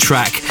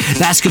Amtrak.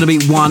 That's going to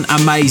be one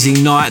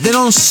amazing night. Then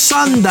on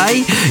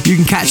Sunday, you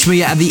can catch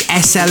me at the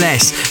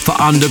SLS for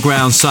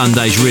Underground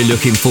Sundays. Really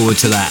looking forward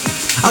to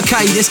that.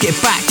 Okay, let's get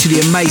back to the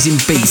amazing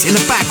beats. In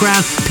the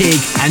background, Pig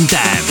and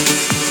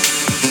Damn.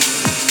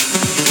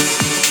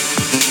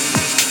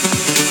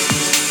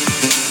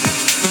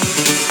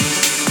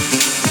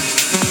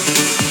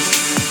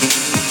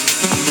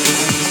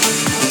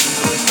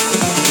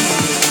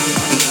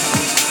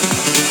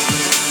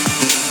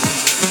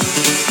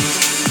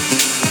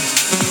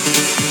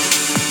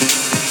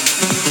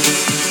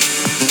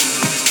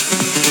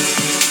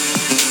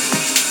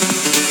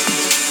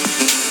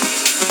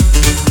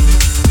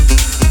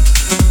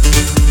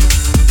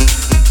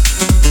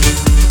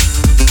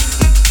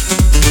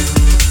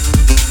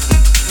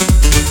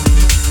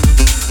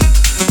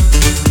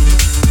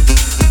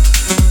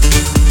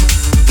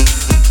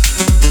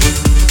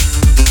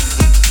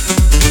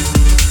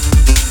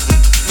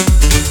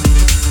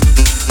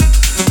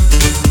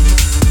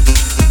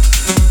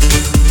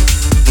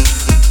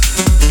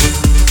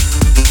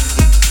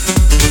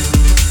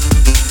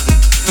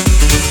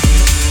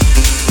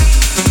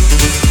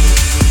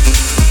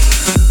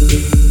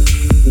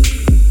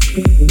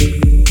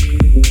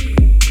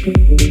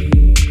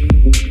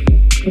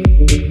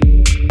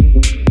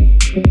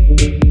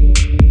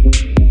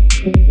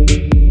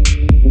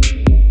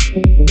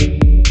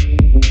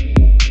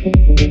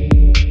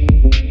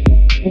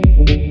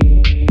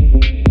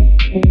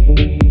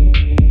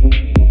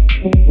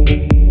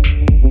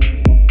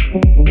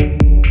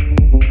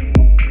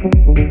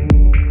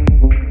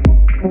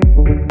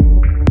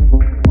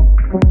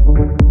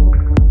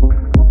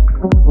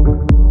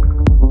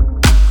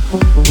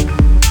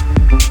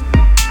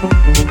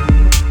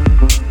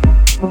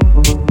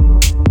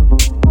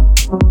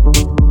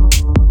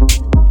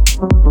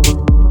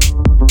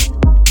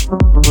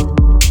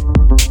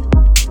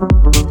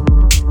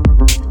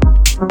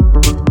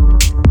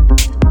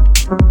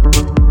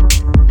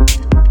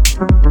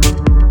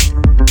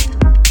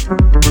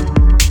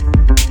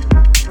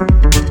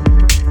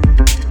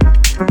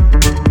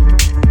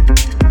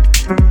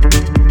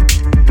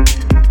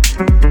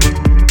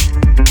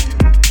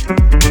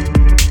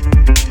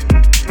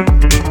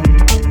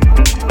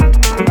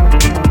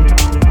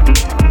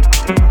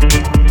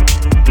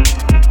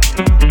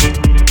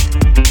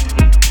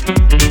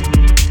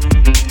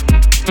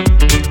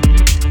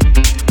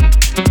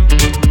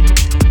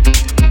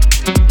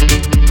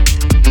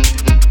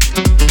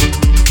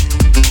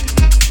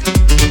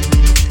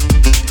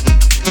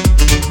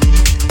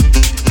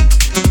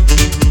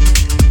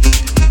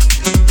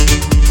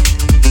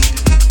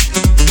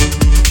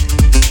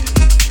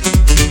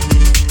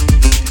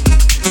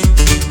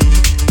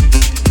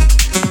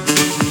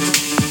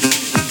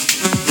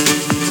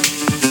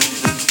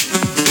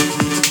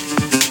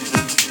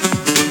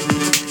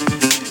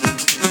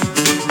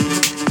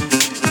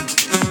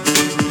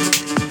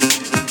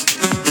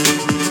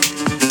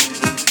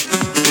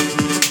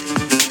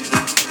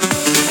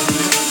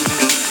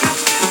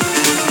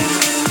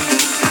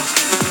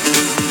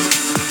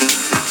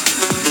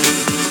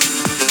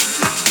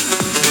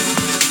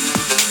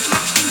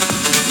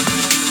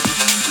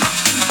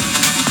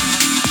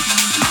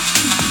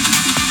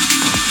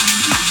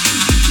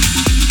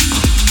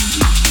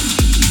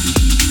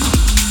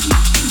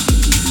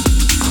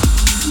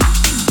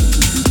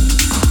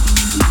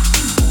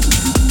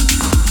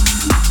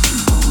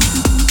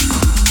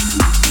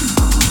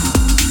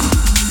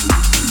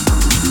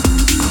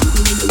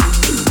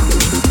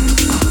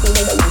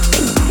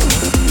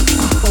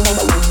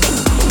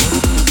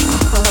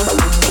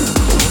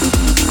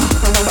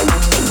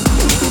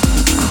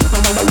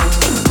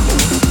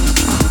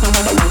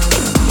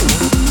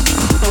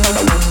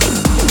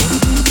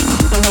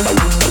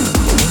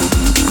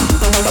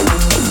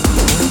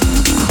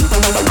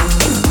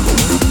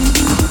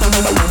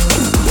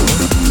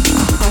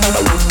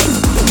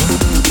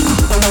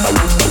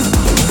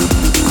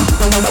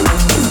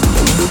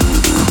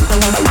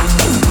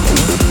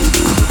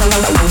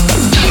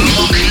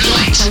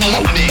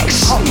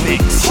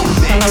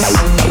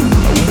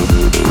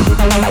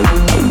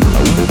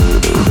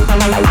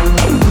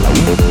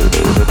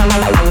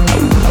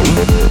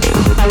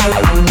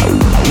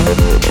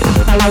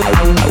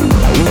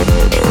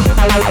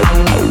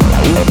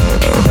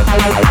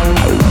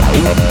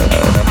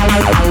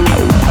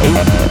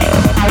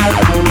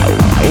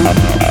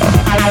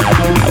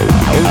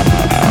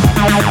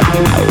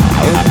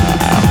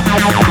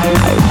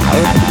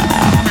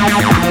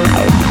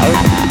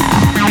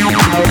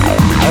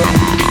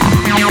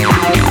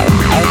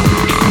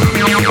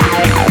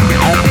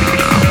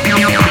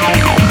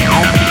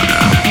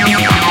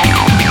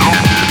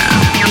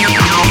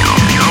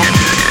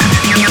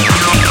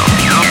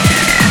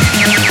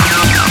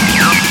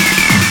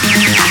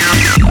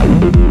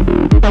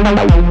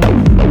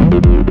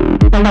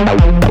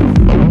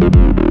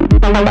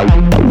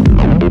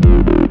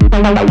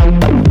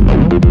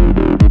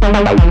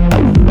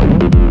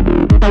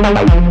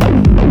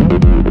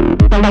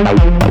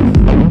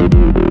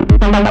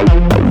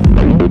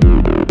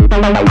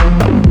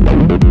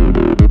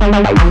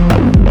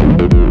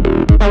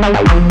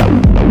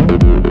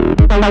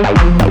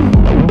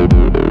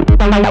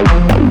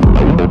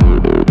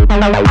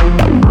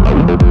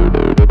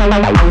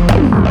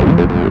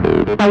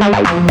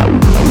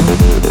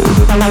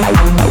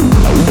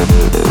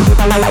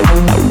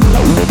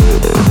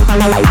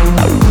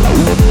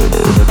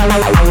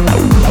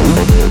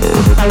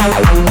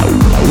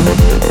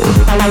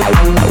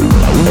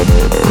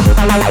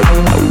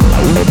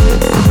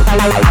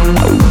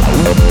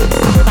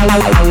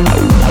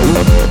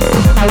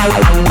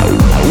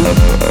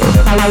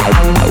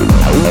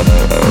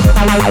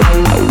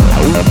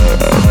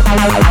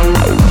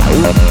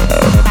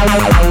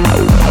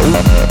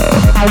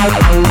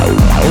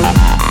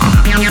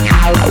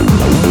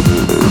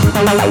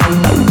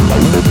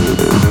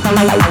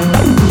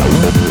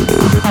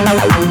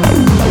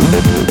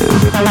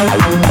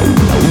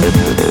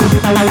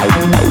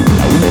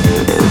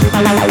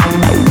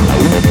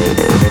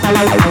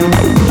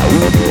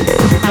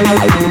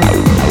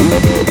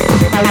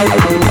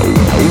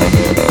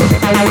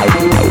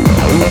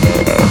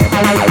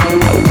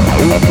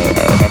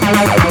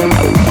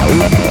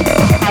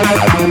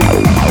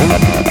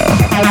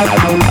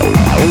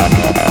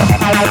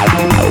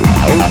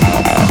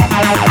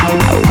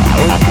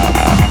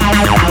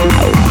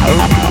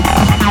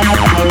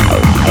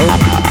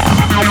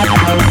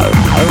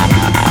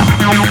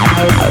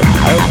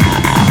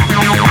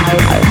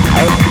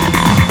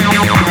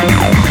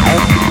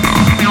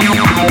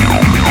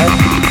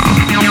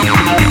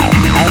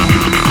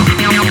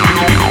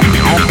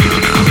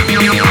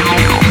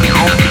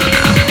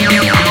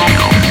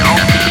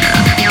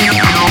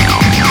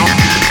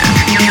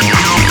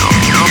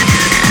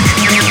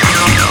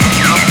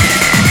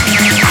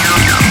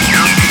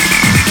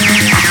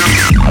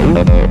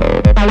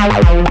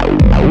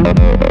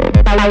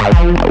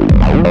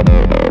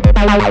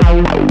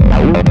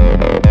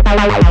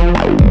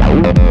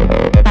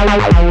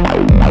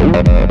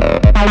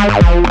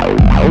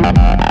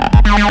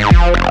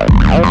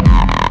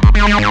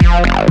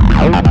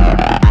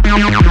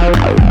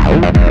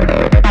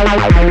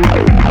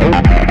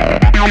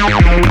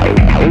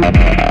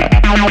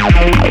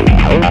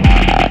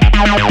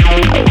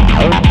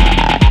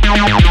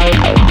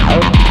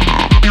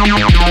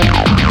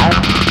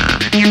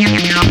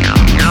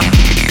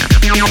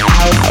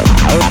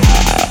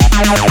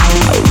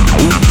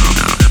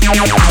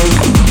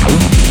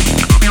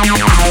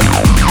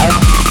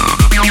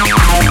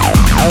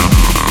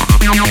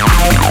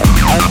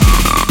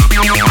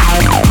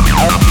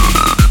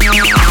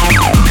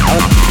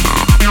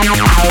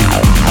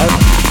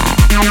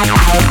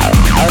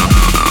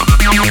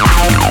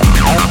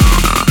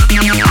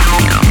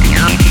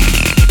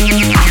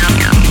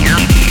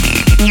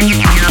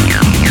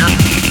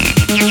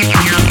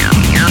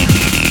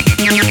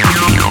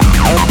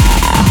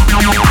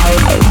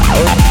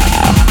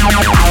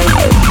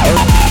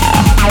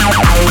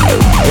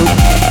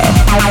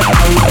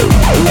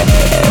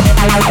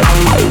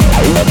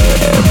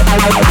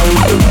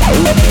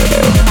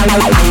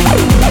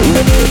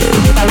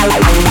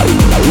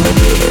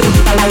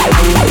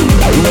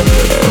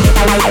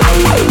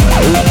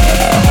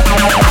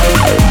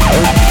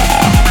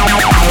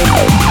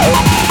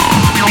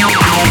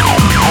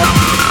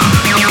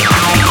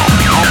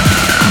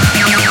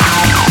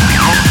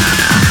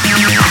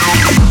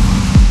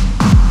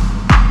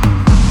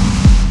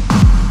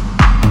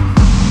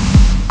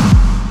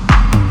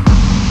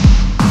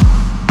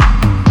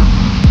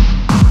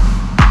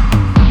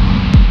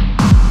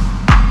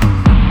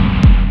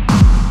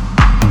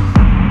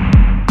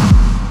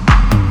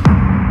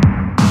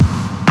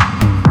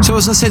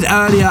 As I said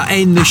earlier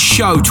in the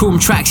show,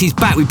 Toolroom Tracks is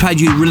back. We played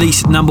you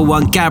release number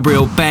 1,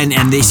 Gabriel Ben,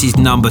 and this is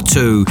number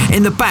 2.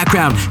 In the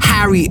background,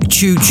 Harry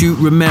Choo Choo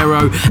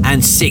Romero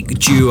and Sick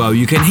Duo.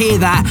 You can hear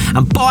that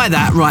and buy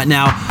that right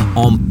now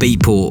on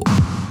Beatport.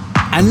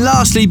 And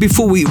lastly,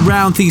 before we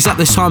round things up,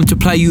 there's time to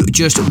play you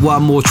just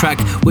one more track,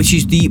 which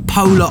is the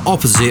polar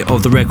opposite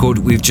of the record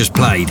we've just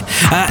played.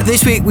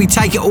 This week, we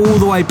take it all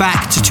the way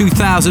back to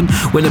 2000,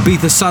 when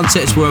Ibiza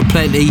sunsets were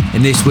aplenty,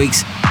 in this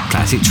week's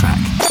classic track.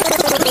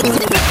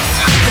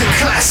 The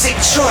classic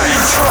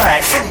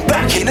track from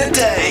back in the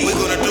day. What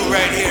we're gonna do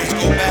right here is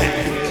go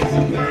back.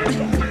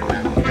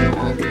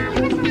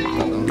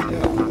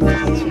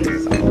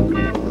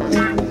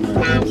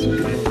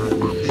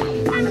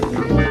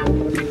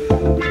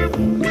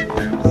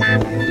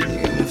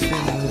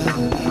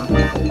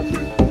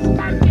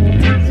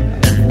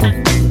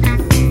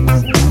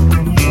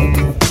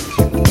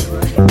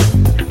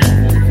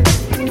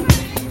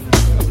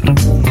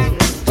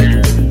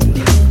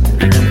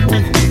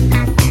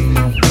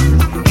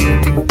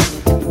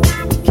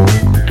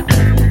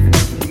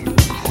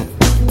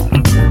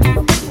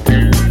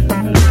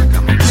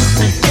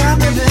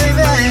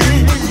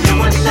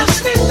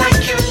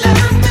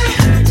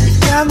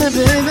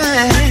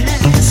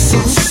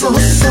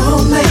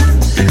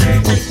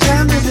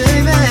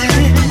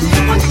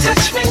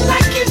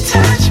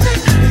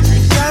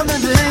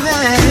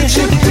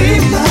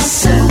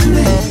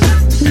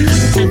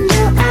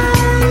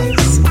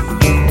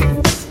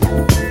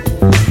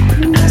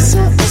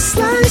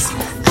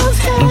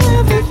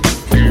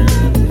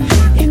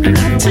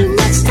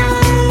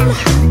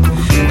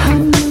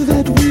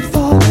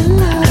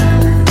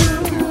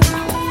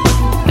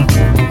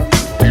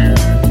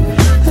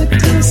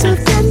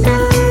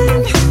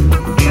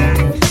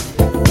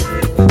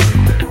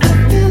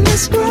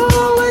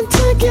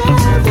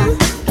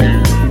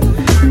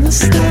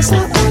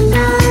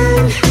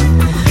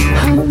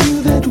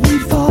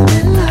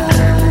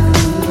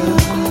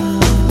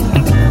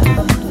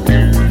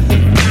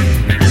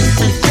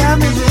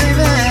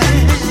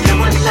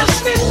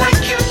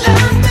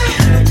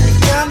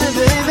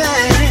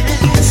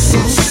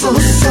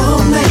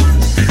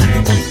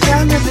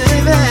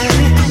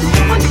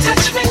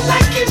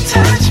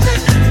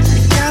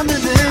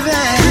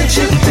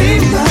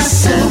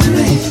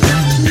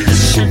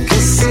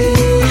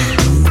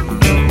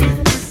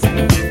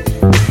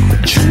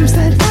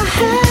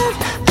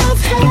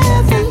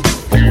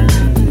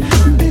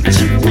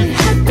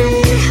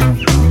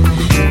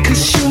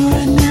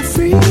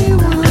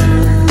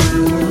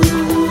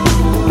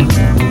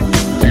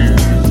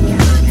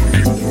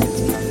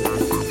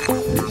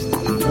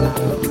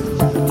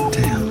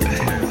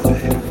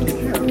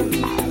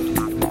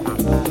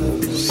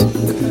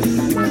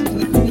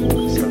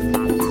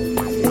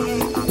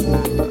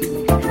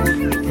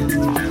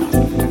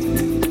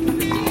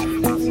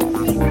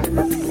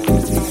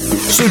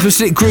 super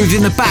slick grooves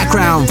in the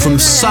background from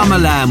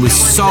Summerland with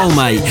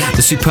Soulmate,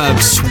 the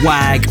superb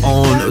swag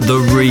on the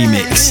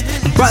remix.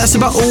 Right, that's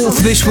about all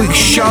for this week's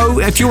show.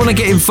 If you want to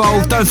get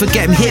involved, don't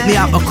forget, hit me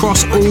up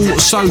across all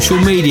social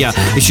media.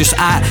 It's just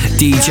at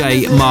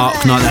DJ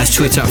Mark Knight. That's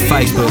Twitter,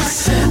 Facebook,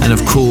 and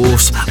of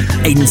course,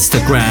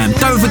 Instagram.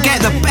 Don't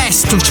forget, the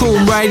best of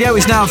Toolroom Radio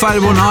is now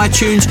available on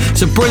iTunes.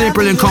 It's a brilliant,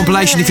 brilliant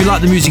compilation. If you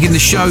like the music in the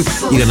show,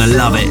 you're going to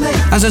love it.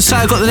 As I say,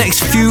 I've got the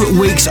next few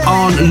weeks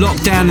on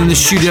lockdown in the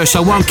studio,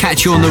 so I won't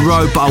catch you on the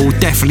road, but I will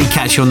definitely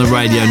catch you on the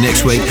radio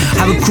next week.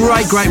 Have a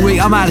great, great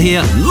week. I'm out of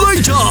here.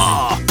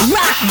 Later!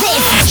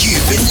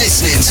 You've been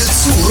listening to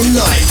Toolroom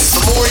Nights.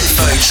 For more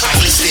info, track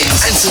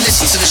listings, and to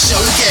listen to the show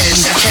again,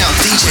 check out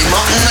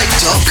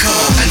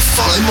djmarkknight.com and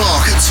follow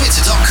Mark at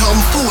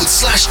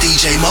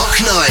twitter.com/DJ Mark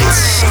Knight.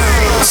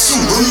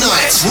 Toolroom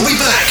Nights will be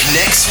back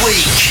next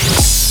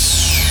week.